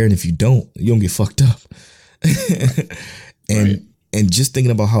on this bear, and if you don't, you're gonna get fucked up. And just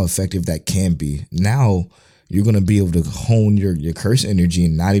thinking about how effective that can be, now you're going to be able to hone your curse energy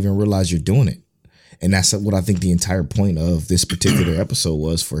and not even realize you're doing it. And that's what I think the entire point of this particular episode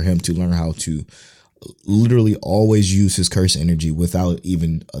was, for him to learn how to literally always use his curse energy without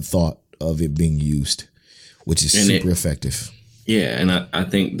even a thought of it being used, which is super effective. Yeah. And I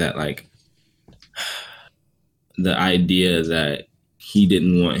think that like the idea that he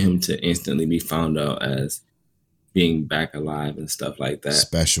didn't want him to instantly be found out as being back alive and stuff like that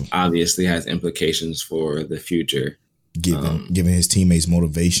special obviously has implications for the future, giving his teammates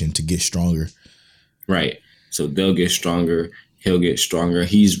motivation to get stronger. Right. So they'll get stronger, he'll get stronger.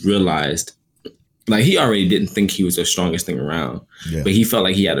 He's realized, like, he already didn't think he was the strongest thing around, but he felt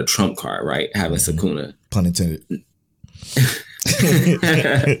like he had a trump card, right? Having Sukuna, pun intended.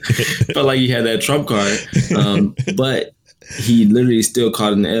 Felt like he had that trump card, but he literally still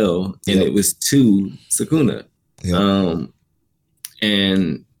caught an L, and it was to Sukuna. Yep.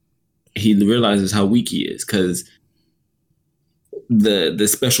 And he realizes how weak he is, because the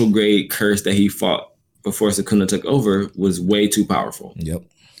special grade curse that he fought before Sukuna took over was way too powerful. Yep.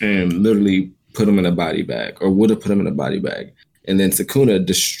 And literally put him in a body bag, or would have put him in a body bag. And then Sukuna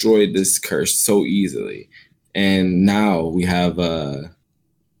destroyed this curse so easily. And now we have the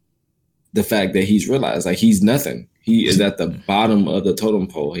fact that he's realized, like, he's nothing. He is at the bottom of the totem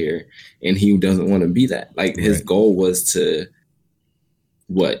pole here, and he doesn't want to be that. Like, his goal was to,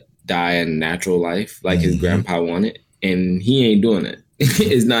 die a natural life, like his grandpa wanted, and he ain't doing it.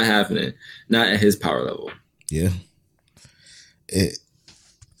 It's not happening. Not at his power level. Yeah.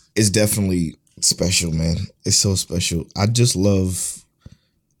 It's definitely special, man. It's so special. I just love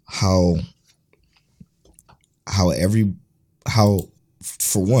how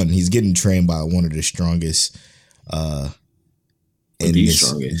for one, he's getting trained by one of the strongest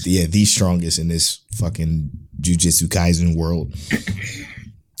the strongest in this fucking Jujutsu Kaisen world.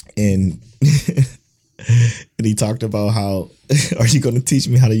 And and he talked about how, are you going to teach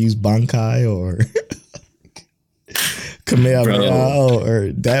me how to use Bankai or Kamehameha,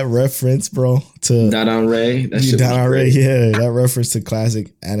 or that reference, bro, to Dadanrei? Yeah, that reference to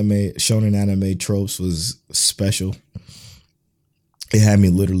classic anime, shonen anime tropes was special. It had me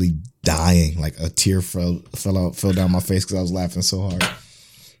literally dying, like a tear fell down my face because I was laughing so hard.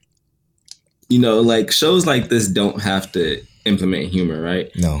 like shows like this don't have to implement humor,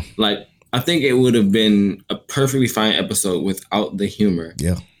 right? No. Like, I think it would have been a perfectly fine episode without the humor.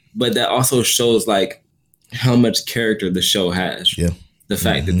 Yeah. But that also shows like how much character the show has. Yeah. The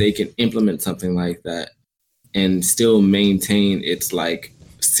fact that they can implement something like that and still maintain its like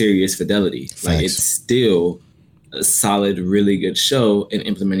serious fidelity. Facts. Like, it's still a solid, really good show in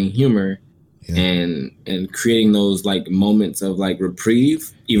implementing humor. Yeah. And creating those like moments of like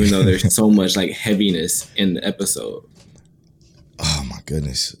reprieve, even though there's so much like heaviness in the episode. Oh my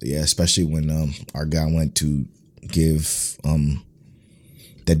goodness. Yeah, especially when our guy went to give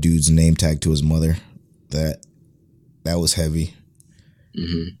that dude's name tag to his mother. That was heavy.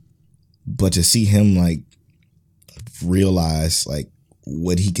 Mm-hmm. But to see him like realize like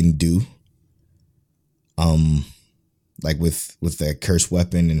what he can do, like with that cursed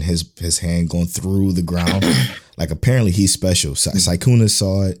weapon and his hand going through the ground, like apparently he's special. Sykkuno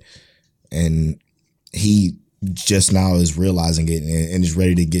saw it, and he just now is realizing it and is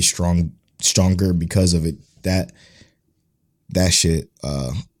ready to get stronger because of it. That shit,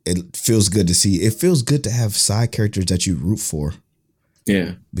 it feels good to see. It feels good to have side characters that you root for.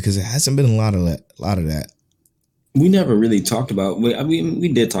 Yeah, because it hasn't been a lot of that. We never really talked about. I mean,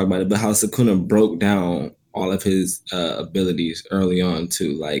 we did talk about it, but how Sykkuno broke down all of his abilities early on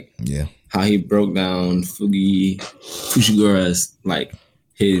too, like how he broke down Fushigura's like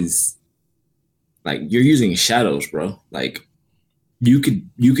his, like, you're using shadows, bro. Like, you could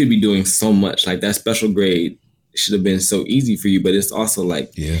be doing so much. Like, that special grade should have been so easy for you, but it's also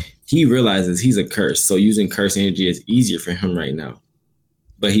like he realizes he's a curse, so using curse energy is easier for him right now.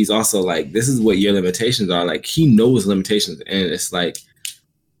 But he's also like, this is what your limitations are. Like, he knows limitations, and it's like,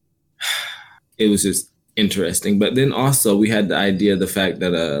 it was just interesting. But then also we had the idea, the fact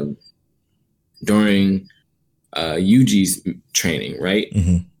that during Yuji's training, right?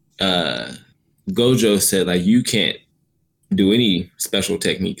 Mm-hmm. Gojo said, like, you can't do any special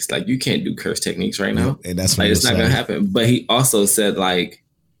techniques. Like, you can't do curse techniques right now. And that's like, it's not going to happen. But he also said, like,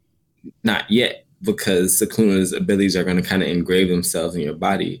 not yet, because Sykkuno's abilities are going to kind of engrave themselves in your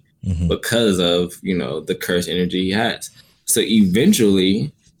body because of, the curse energy he has. So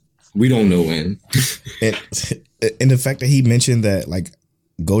eventually, we don't know when. and the fact that he mentioned that, like,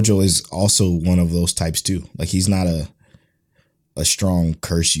 Gojo is also one of those types too. Like, he's not a strong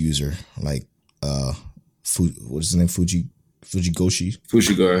curse user. Like, what's his name? Fushigura.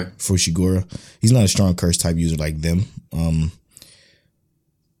 He's not a strong curse type user like them.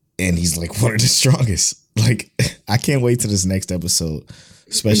 And he's like one of the strongest. Like, I can't wait to this next episode,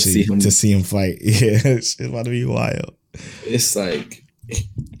 especially to see him fight. Yeah, it's about to be wild. It's like,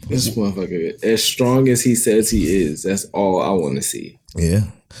 this motherfucker, as strong as he says he is, that's all I want to see. Yeah.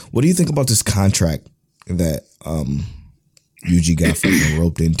 What do you think about this contract that Yuji got fucking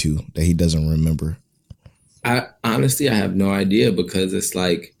roped into that he doesn't remember? I honestly have no idea, because it's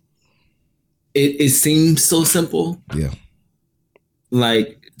like, it seems so simple. Yeah.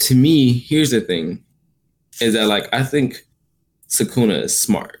 Like, to me, here's the thing, is that, like, I think Sykkuno is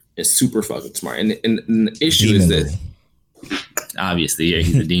smart. Is super fucking smart. And the issue is that, obviously, yeah,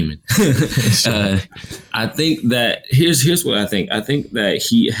 he's a demon. I think that, here's what I think. I think that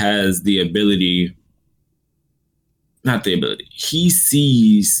he has the ability, he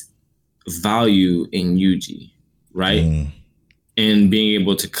sees value in Yuji, right? And being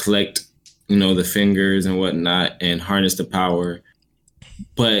able to collect, the fingers and whatnot and harness the power.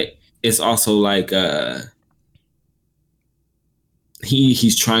 But it's also like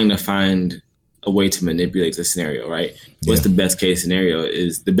he's trying to find a way to manipulate the scenario, right? Yeah. What's the best case scenario?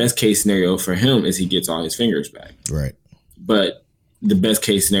 The best case scenario for him is he gets all his fingers back. Right. But the best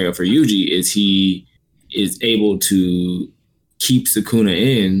case scenario for Yuji is he is able to keep Sykkuno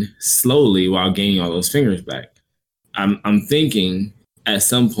in slowly while gaining all those fingers back. I'm thinking at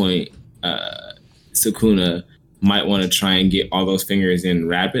some point Sykkuno might want to try and get all those fingers in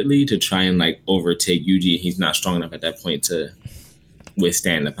rapidly to try and like overtake Yuji. He's not strong enough at that point to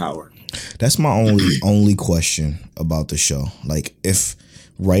withstand the power. That's my only question about the show. Like, if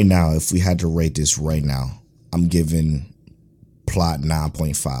we had to rate this right now, I'm giving plot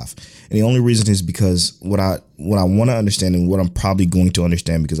 9.5. And the only reason is because what I want to understand, and what I'm probably going to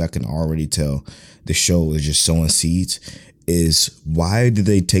understand, because I can already tell the show is just sowing seeds, is why did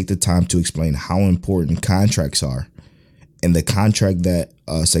they take the time to explain how important contracts are? And the contract that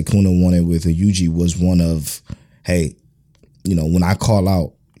Sykkuno wanted with Yuji was one of, hey, when I call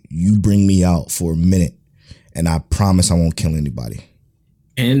out, you bring me out for a minute, and I promise I won't kill anybody.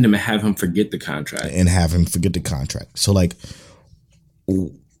 And to have him forget the contract. So, like,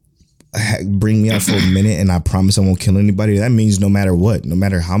 bring me out for a minute and I promise I won't kill anybody, that means no matter what, no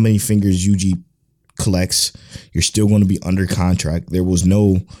matter how many fingers Yuji collects, you're still going to be under contract. There was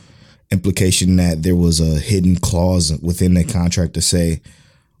no implication that there was a hidden clause within that contract to say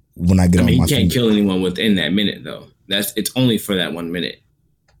when I get on my you can't finger. kill anyone within that minute though. It's only for that 1 minute.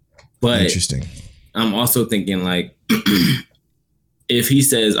 But interesting. I'm also thinking like if he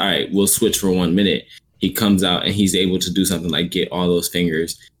says, all right, we'll switch for 1 minute, he comes out and he's able to do something like get all those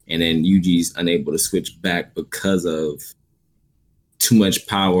fingers, and then Yuji's unable to switch back because of too much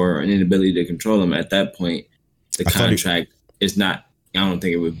power and inability to control him. At that point, the contract is not, I don't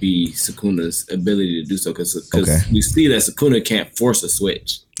think it would be Sukuna's ability to do so because we see that Sukuna can't force a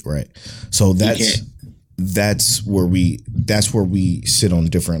switch. Right. So that's where we sit on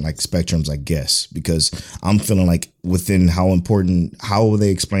different like spectrums, I guess, because I'm feeling like within how they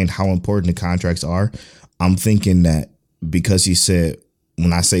explained how important the contracts are, I'm thinking that because he said,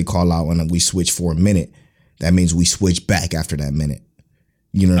 when I say call out and we switch for a minute, that means we switch back after that minute.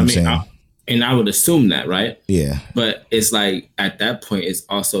 You know what I'm saying? And I would assume that, right? Yeah. But it's like at that point, it's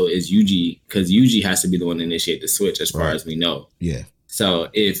also is Yuji, because Yuji has to be the one to initiate the switch as far as we know. Yeah. So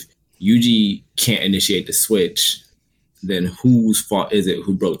if Yuji can't initiate the switch, then whose fault is it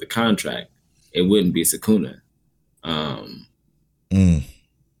who broke the contract? It wouldn't be Sukuna.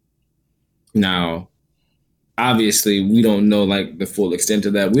 Now, obviously, we don't know like the full extent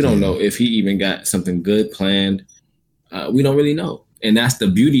of that. We don't know if he even got something good planned. We don't really know. And that's the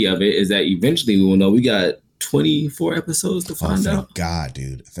beauty of it, is that eventually we will know. We got 24 episodes to find out. Thank God,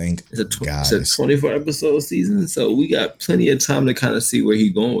 dude. Thank God. It's a 24 episode season, so we got plenty of time to kind of see where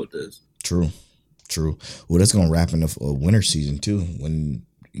he's going with this. True. Well, that's gonna wrap in the winter season too. When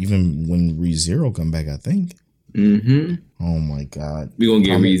ReZero come back, I think. Mm-hmm. Oh my God. We're gonna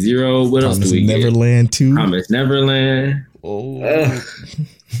get ReZero. What else do we Neverland get? too. Promise Neverland. Oh.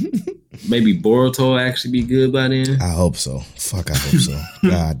 Maybe Boruto actually be good by then. I hope so. Fuck, I hope so.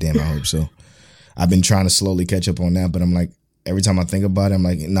 God damn, I hope so. I've been trying to slowly catch up on that, but I'm like, every time I think about it, I'm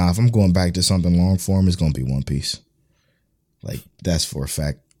like, nah, if I'm going back to something long form, it's going to be One Piece. Like, that's for a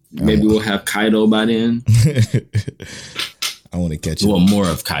fact. Maybe we'll have Kaido by then. I want to catch up. Well, more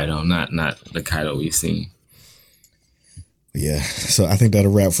of Kaido, not the Kaido we've seen. Yeah, so I think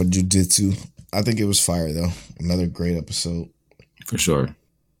that'll wrap for Jujutsu. I think it was fire, though. Another great episode. For sure.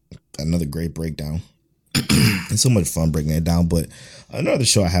 Another great breakdown. It's so much fun breaking it down, but another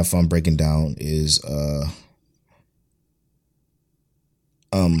show I have fun breaking down is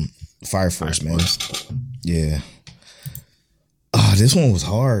Fire Force, man. Yeah. This one was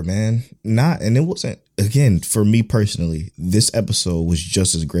hard, man. And it wasn't, again, for me personally, this episode was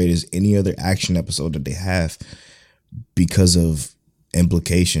just as great as any other action episode that they have because of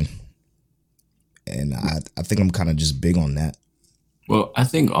implication. And I think I'm kind of just big on that. Well, I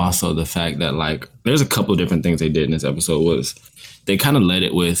think also the fact that like there's a couple of different things they did in this episode was they kind of led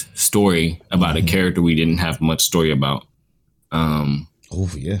it with story about a character we didn't have much story about.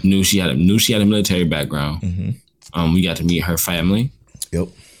 Knew she had a military background. Mm-hmm. We got to meet her family. Yep.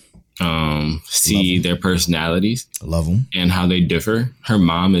 See their personalities. I love them and how they differ. Her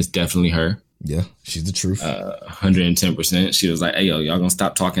mom is definitely her. Yeah, she's the truth. 110%. She was like, "Hey, yo, y'all gonna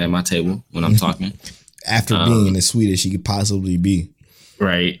stop talking at my table when I'm talking." After being as sweet as she could possibly be.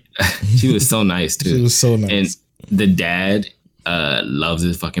 That she was so nice too. She was so nice. And the dad loves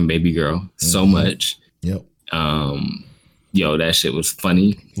his fucking baby girl so much. Yep. Yo, that shit was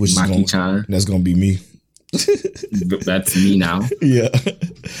funny. Maki-chan. That's gonna be me. That's me now. Yeah.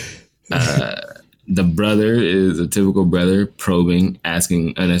 The brother is a typical brother, probing,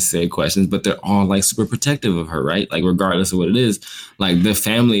 asking unnecessary questions, but they're all like super protective of her, right? Like regardless of what it is, like the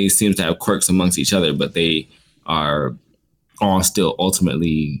family seems to have quirks amongst each other, but they are all still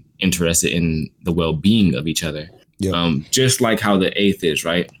ultimately interested in the well-being of each other. Yep. Just like how the eighth is,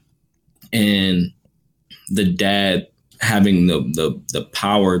 right? And the dad having the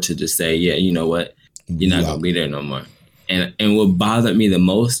power to just say, yeah, you know what? You're not going to be there no more. And what bothered me the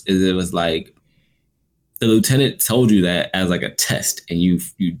most is it was like, the lieutenant told you that as like a test, and you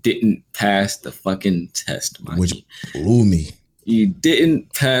didn't pass the fucking test, Maki. Which blew me. You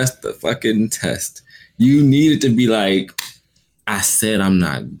didn't pass the fucking test. You needed to be like, I said I'm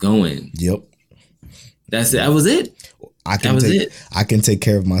not going. Yep. That's it. That was it. I can take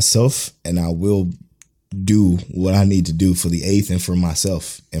care of myself, and I will do what I need to do for the eighth and for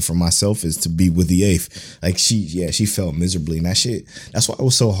myself. And for myself is to be with the eighth. Like she felt miserably, and that's why it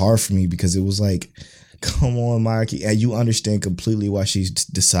was so hard for me, because it was like, come on, Maki. And you understand completely why she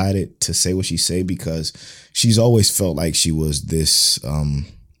decided to say what she said, because she's always felt like she was this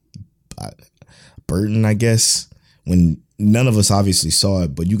burden, I guess, when none of us obviously saw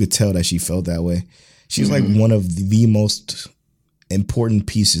it, but you could tell that she felt that way. She's like one of the most important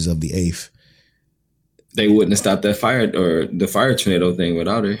pieces of the 8th. They wouldn't have stopped that fire or the fire tornado thing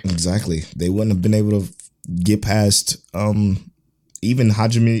without her. Exactly. They wouldn't have been able to get past even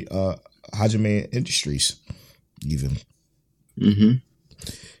Hajime Industries. Even.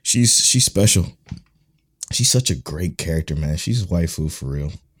 She's special. She's such a great character, man. She's waifu for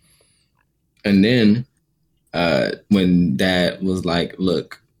real. And then when Dad was like,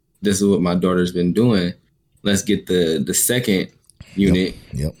 look, this is what my daughter's been doing. Let's get the second unit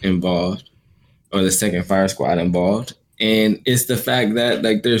involved, or the second fire squad involved. And it's the fact that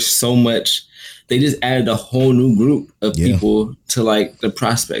like there's so much, they just added a whole new group of people to like the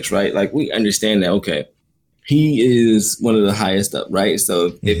prospects, right? Like we understand that, okay, he is one of the highest up, right?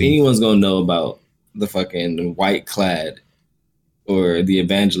 So if anyone's gonna know about the fucking white clad or the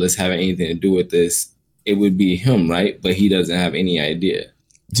evangelist having anything to do with this, it would be him, right? But he doesn't have any idea.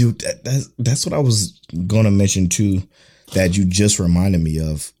 Dude, that's what I was gonna mention too, that you just reminded me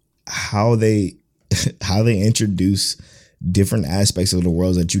of, how they introduce different aspects of the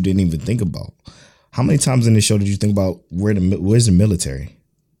world that you didn't even think about. How many times in the show did you think about where's the military?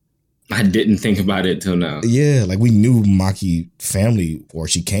 I didn't think about it till now. Yeah, like we knew Maki family, or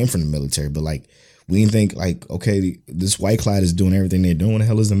she came from the military, but like we didn't think like, okay, this white clad is doing everything they're doing. Where the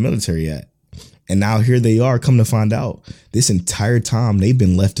hell is the military at? And now here they are, come to find out this entire time they've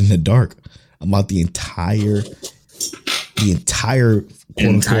been left in the dark about the entire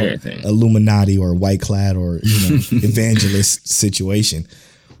thing, Illuminati or white clad or evangelist situation,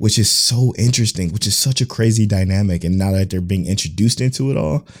 which is so interesting, which is such a crazy dynamic. And now that they're being introduced into it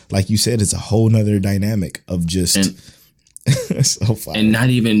all, like you said, it's a whole nother dynamic of just so fun. And not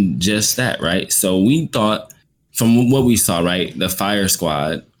even just that, right? So we thought from what we saw, right, the fire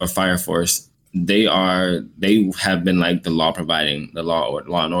squad or fire force, they have been like the law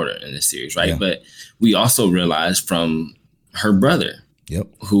and order in this series, right? But we also realized from her brother,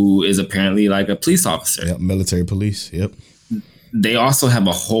 who is apparently like a police officer, military police, they also have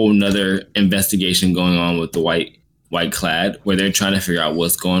a whole nother investigation going on with the white clad, where they're trying to figure out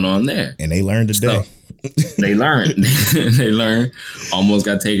what's going on there. And they learned today. They learned, almost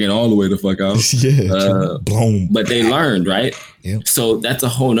got taken all the way the fuck out. Blown. But they learned, right? So that's a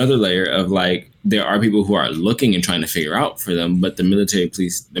whole nother layer of like, there are people who are looking and trying to figure out for them, but the military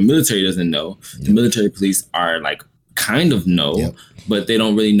doesn't know. The military police are like kind of know, but they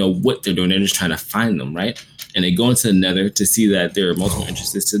don't really know what they're doing. They're just trying to find them, right? And they go into the Nether to see that there are multiple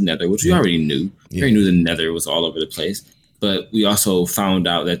entrances to the Nether, which we already knew. We already knew the Nether was all over the place. But we also found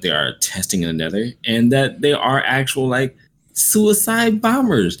out that they are testing in the Nether, and that they are actual like suicide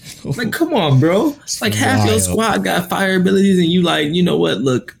bombers. Like, come on, bro. Like half your squad got fire abilities, and you like, you know what?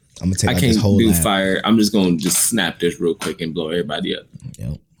 Look, I'm gonna take I can't do fire. I'm just gonna snap this real quick and blow everybody up.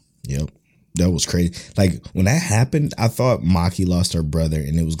 Yep. That was crazy. Like when that happened, I thought Maki lost her brother,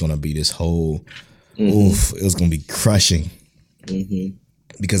 and it was gonna be this whole it was gonna be crushing.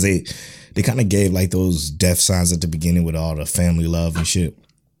 Because they kind of gave like those death signs at the beginning with all the family love and shit.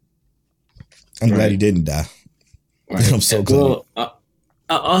 I'm glad he didn't die. I'm so glad. Well, I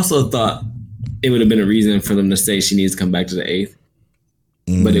also thought it would have been a reason for them to say she needs to come back to the 8th,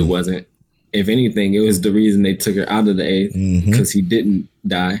 but it wasn't. If anything, it was the reason they took her out of the 8th, because he didn't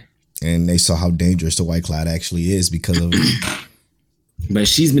die. And they saw how dangerous the white cloud actually is because of it. But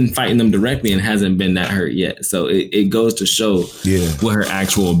she's been fighting them directly and hasn't been that hurt yet. So it goes to show what her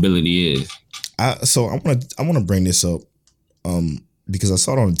actual ability is. So I want to bring this up because I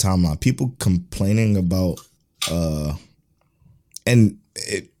saw it on the timeline. People complaining about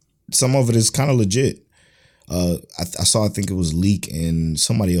some of it is kind of legit. I think it was Leak and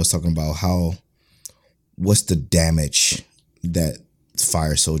somebody else talking about what's the damage that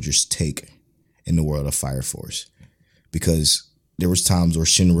fire soldiers take in the world of Fire Force, because there was times where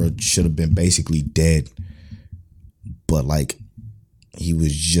Shinra should have been basically dead, but like he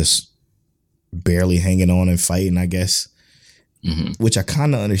was just barely hanging on and fighting, I guess. Which I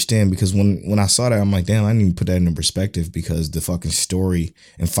kind of understand, because when I saw that, I'm like, damn, I didn't even put that into perspective, because the fucking story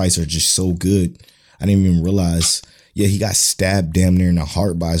and fights are just so good. I didn't even realize, he got stabbed damn near in the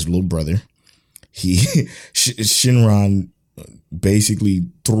heart by his little brother. Shinran basically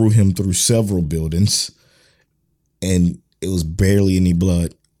threw him through several buildings, and it was barely any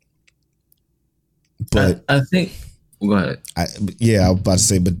blood. But I think, go ahead. I was about to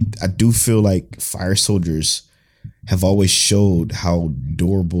say, but I do feel like fire soldiers have always showed how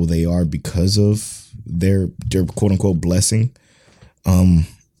durable they are because of their quote unquote blessing. I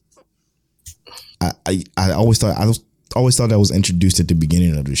always thought that was introduced at the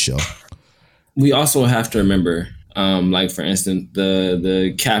beginning of the show. We also have to remember, Like for instance,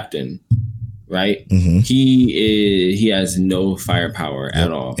 the captain, right? Mm-hmm. He has no firepower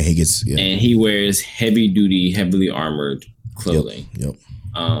at all, And he gets and he wears heavy duty, heavily armored clothing. Yep.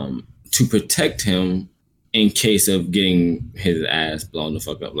 To protect him in case of getting his ass blown the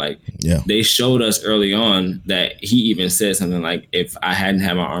fuck up. Like, they showed us early on that he even said something like, if I hadn't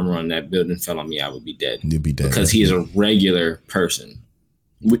had my armor on, that building fell on me, I would be dead. You'd be dead. Because he is a regular person.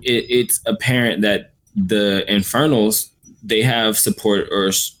 It's apparent that the Infernals, they have support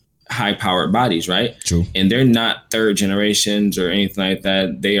or high powered bodies, right? True. And they're not third generations or anything like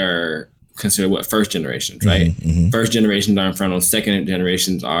that. They are considered first generations, right? Mm-hmm. First generations are Infernals. Second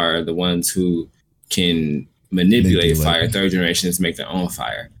generations are the ones who can manipulate fire. Third generations make their own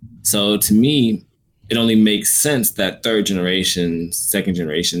fire. So to me, it only makes sense that third generations, second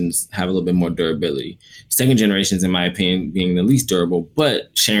generations have a little bit more durability. Second generations, in my opinion, being the least durable, but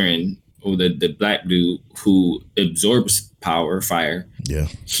Sharon, or the black dude who absorbs fire,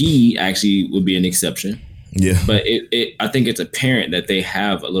 he actually would be an exception. Yeah. But I think it's apparent that they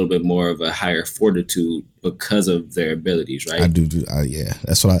have a little bit more of a higher fortitude because of their abilities, right? I do. Yeah,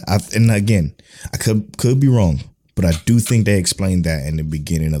 that's what I and again, I could be wrong, but I do think they explained that in the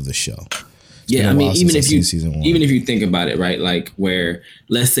beginning of the show. Yeah, I mean, even if you think about it, right? Like where,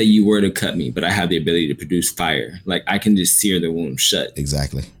 let's say you were to cut me, but I have the ability to produce fire. Like I can just sear the wound shut.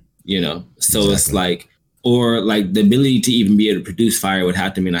 Exactly. You know, so it's like, or like the ability to even be able to produce fire would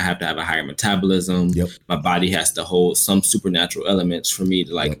have to mean I have to have a higher metabolism. Yep. My body has to hold some supernatural elements for me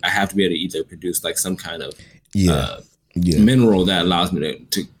to I have to be able to either produce like some kind of mineral that allows me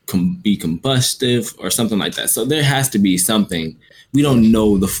to be combustive or something like that. So there has to be something. We don't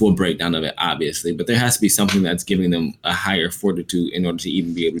know the full breakdown of it, obviously, but there has to be something that's giving them a higher fortitude in order to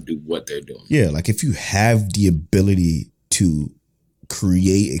even be able to do what they're doing. Yeah, like if you have the ability to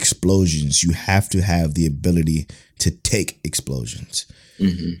create explosions, you have to have the ability to take explosions.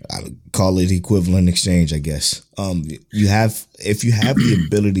 Mm-hmm. I would call it equivalent exchange, I guess. If you have the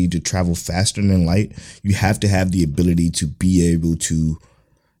ability to travel faster than light, you have to have the ability to be able to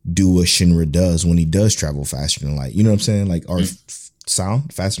do what Shinra does when he does travel faster than light. You know what I'm saying? Like, or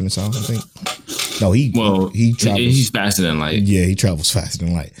sound, faster than sound, I think. No, he travels. He's faster than light. Yeah, he travels faster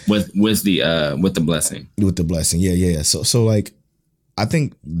than light. With the blessing. With the blessing, yeah. So like, I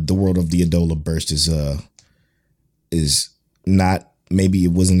think the world of the Adola Burst is not, maybe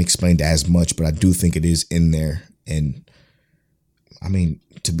it wasn't explained as much, but I do think it is in there. And I mean,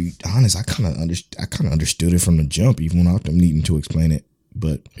 to be honest, I kind of understood it from the jump, even without them needing to explain it.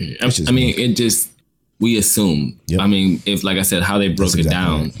 But we assume. Yep. I mean, if, like I said, how they broke it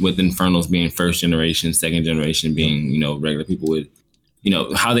down with Infernals being first generation, second generation being, regular people with,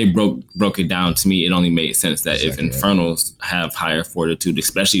 how they broke it down, to me, it only made sense that if Infernals have higher fortitude,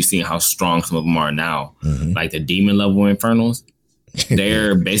 especially seeing how strong some of them are now, like the demon level Infernals,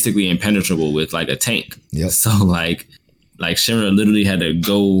 they're basically impenetrable with like a tank. Yep. So like Shinra literally had to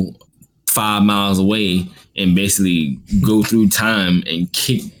go 5 miles away and basically go through time and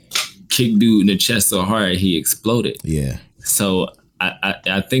kick dude in the chest so hard he exploded. Yeah. So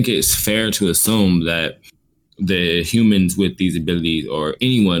I think it's fair to assume that the humans with these abilities, or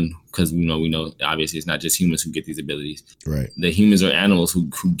anyone, because we know obviously it's not just humans who get these abilities. Right. The humans or animals who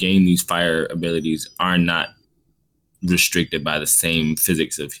gain these fire abilities are not restricted by the same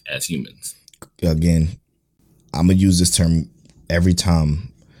physics as humans. Again, I'm gonna use this term every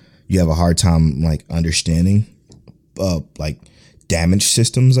time you have a hard time like understanding like damage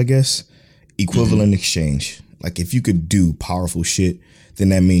systems, I guess. Equivalent exchange. Like if you could do powerful shit, then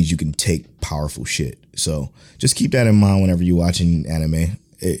that means you can take powerful shit. So just keep that in mind whenever you're watching anime.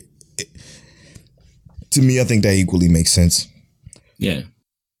 To me, I think that equally makes sense. Yeah.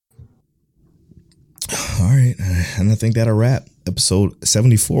 All right. And I think that'll wrap episode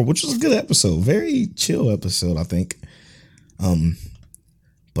 74, which was a good episode. Very chill episode, I think.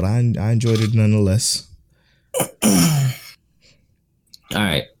 But I enjoyed it nonetheless. All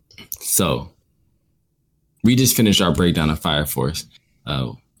right. So we just finished our breakdown of Fire Force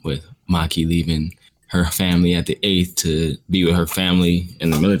with Maki leaving her family at the 8th to be with her family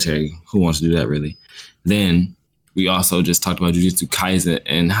in the military. Who wants to do that, really? Then we also just talked about Jujutsu Kaisen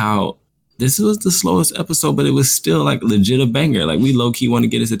and how this was the slowest episode, but it was still like legit a banger. Like we low key want to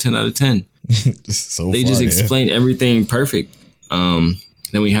get us a 10 out of 10. They just explained everything perfect. Then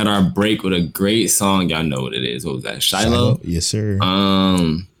we had our break with a great song. Y'all know what it is. What was that? Shiloh? Yes, sir.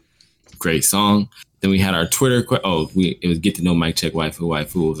 Great song. Then we had our Twitter. It was Get to Know Mike Check Waifu.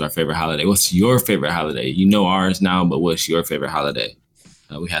 Waifu was our favorite holiday. What's your favorite holiday? You know ours now, but what's your favorite holiday?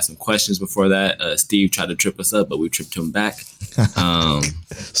 We had some questions before that. Steve tried to trip us up, but we tripped him back.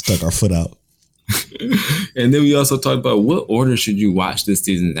 Stuck our foot out. And then we also talked about what order should you watch this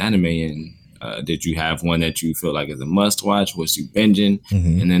season's anime in. Did you have one that you feel like is a must watch? Was you binging?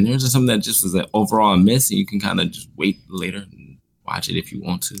 Mm-hmm. And then there's just something that just was an overall miss, and you can kind of just wait later and watch it if you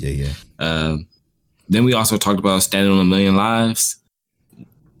want to. Yeah. Then we also talked about Standing on a Million Lives.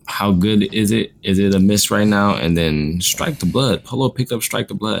 How good is it? Is it a miss right now? And then Strike the Blood. Polo picked up Strike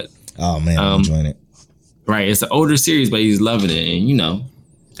the Blood. Oh man, I'm enjoying it. Right, it's an older series, but he's loving it, and you know.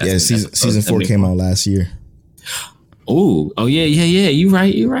 Season 4 came out last year. Oh yeah. You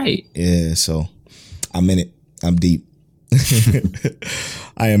right. Yeah, so I'm in it. I'm deep.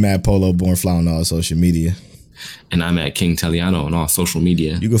 I am at Polo Born Fly on all social media. And I'm at King Teliano on all social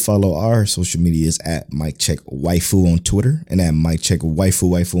media. You can follow our social medias at Mike Check Waifu on Twitter and at Mike Check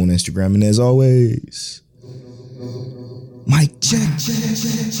Waifu on Instagram. And as always, Mike Check.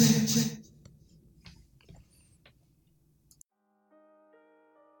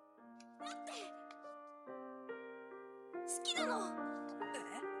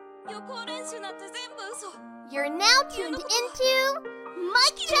 You're now tuned into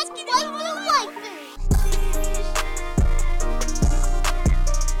Mike Check Waifu Waifu.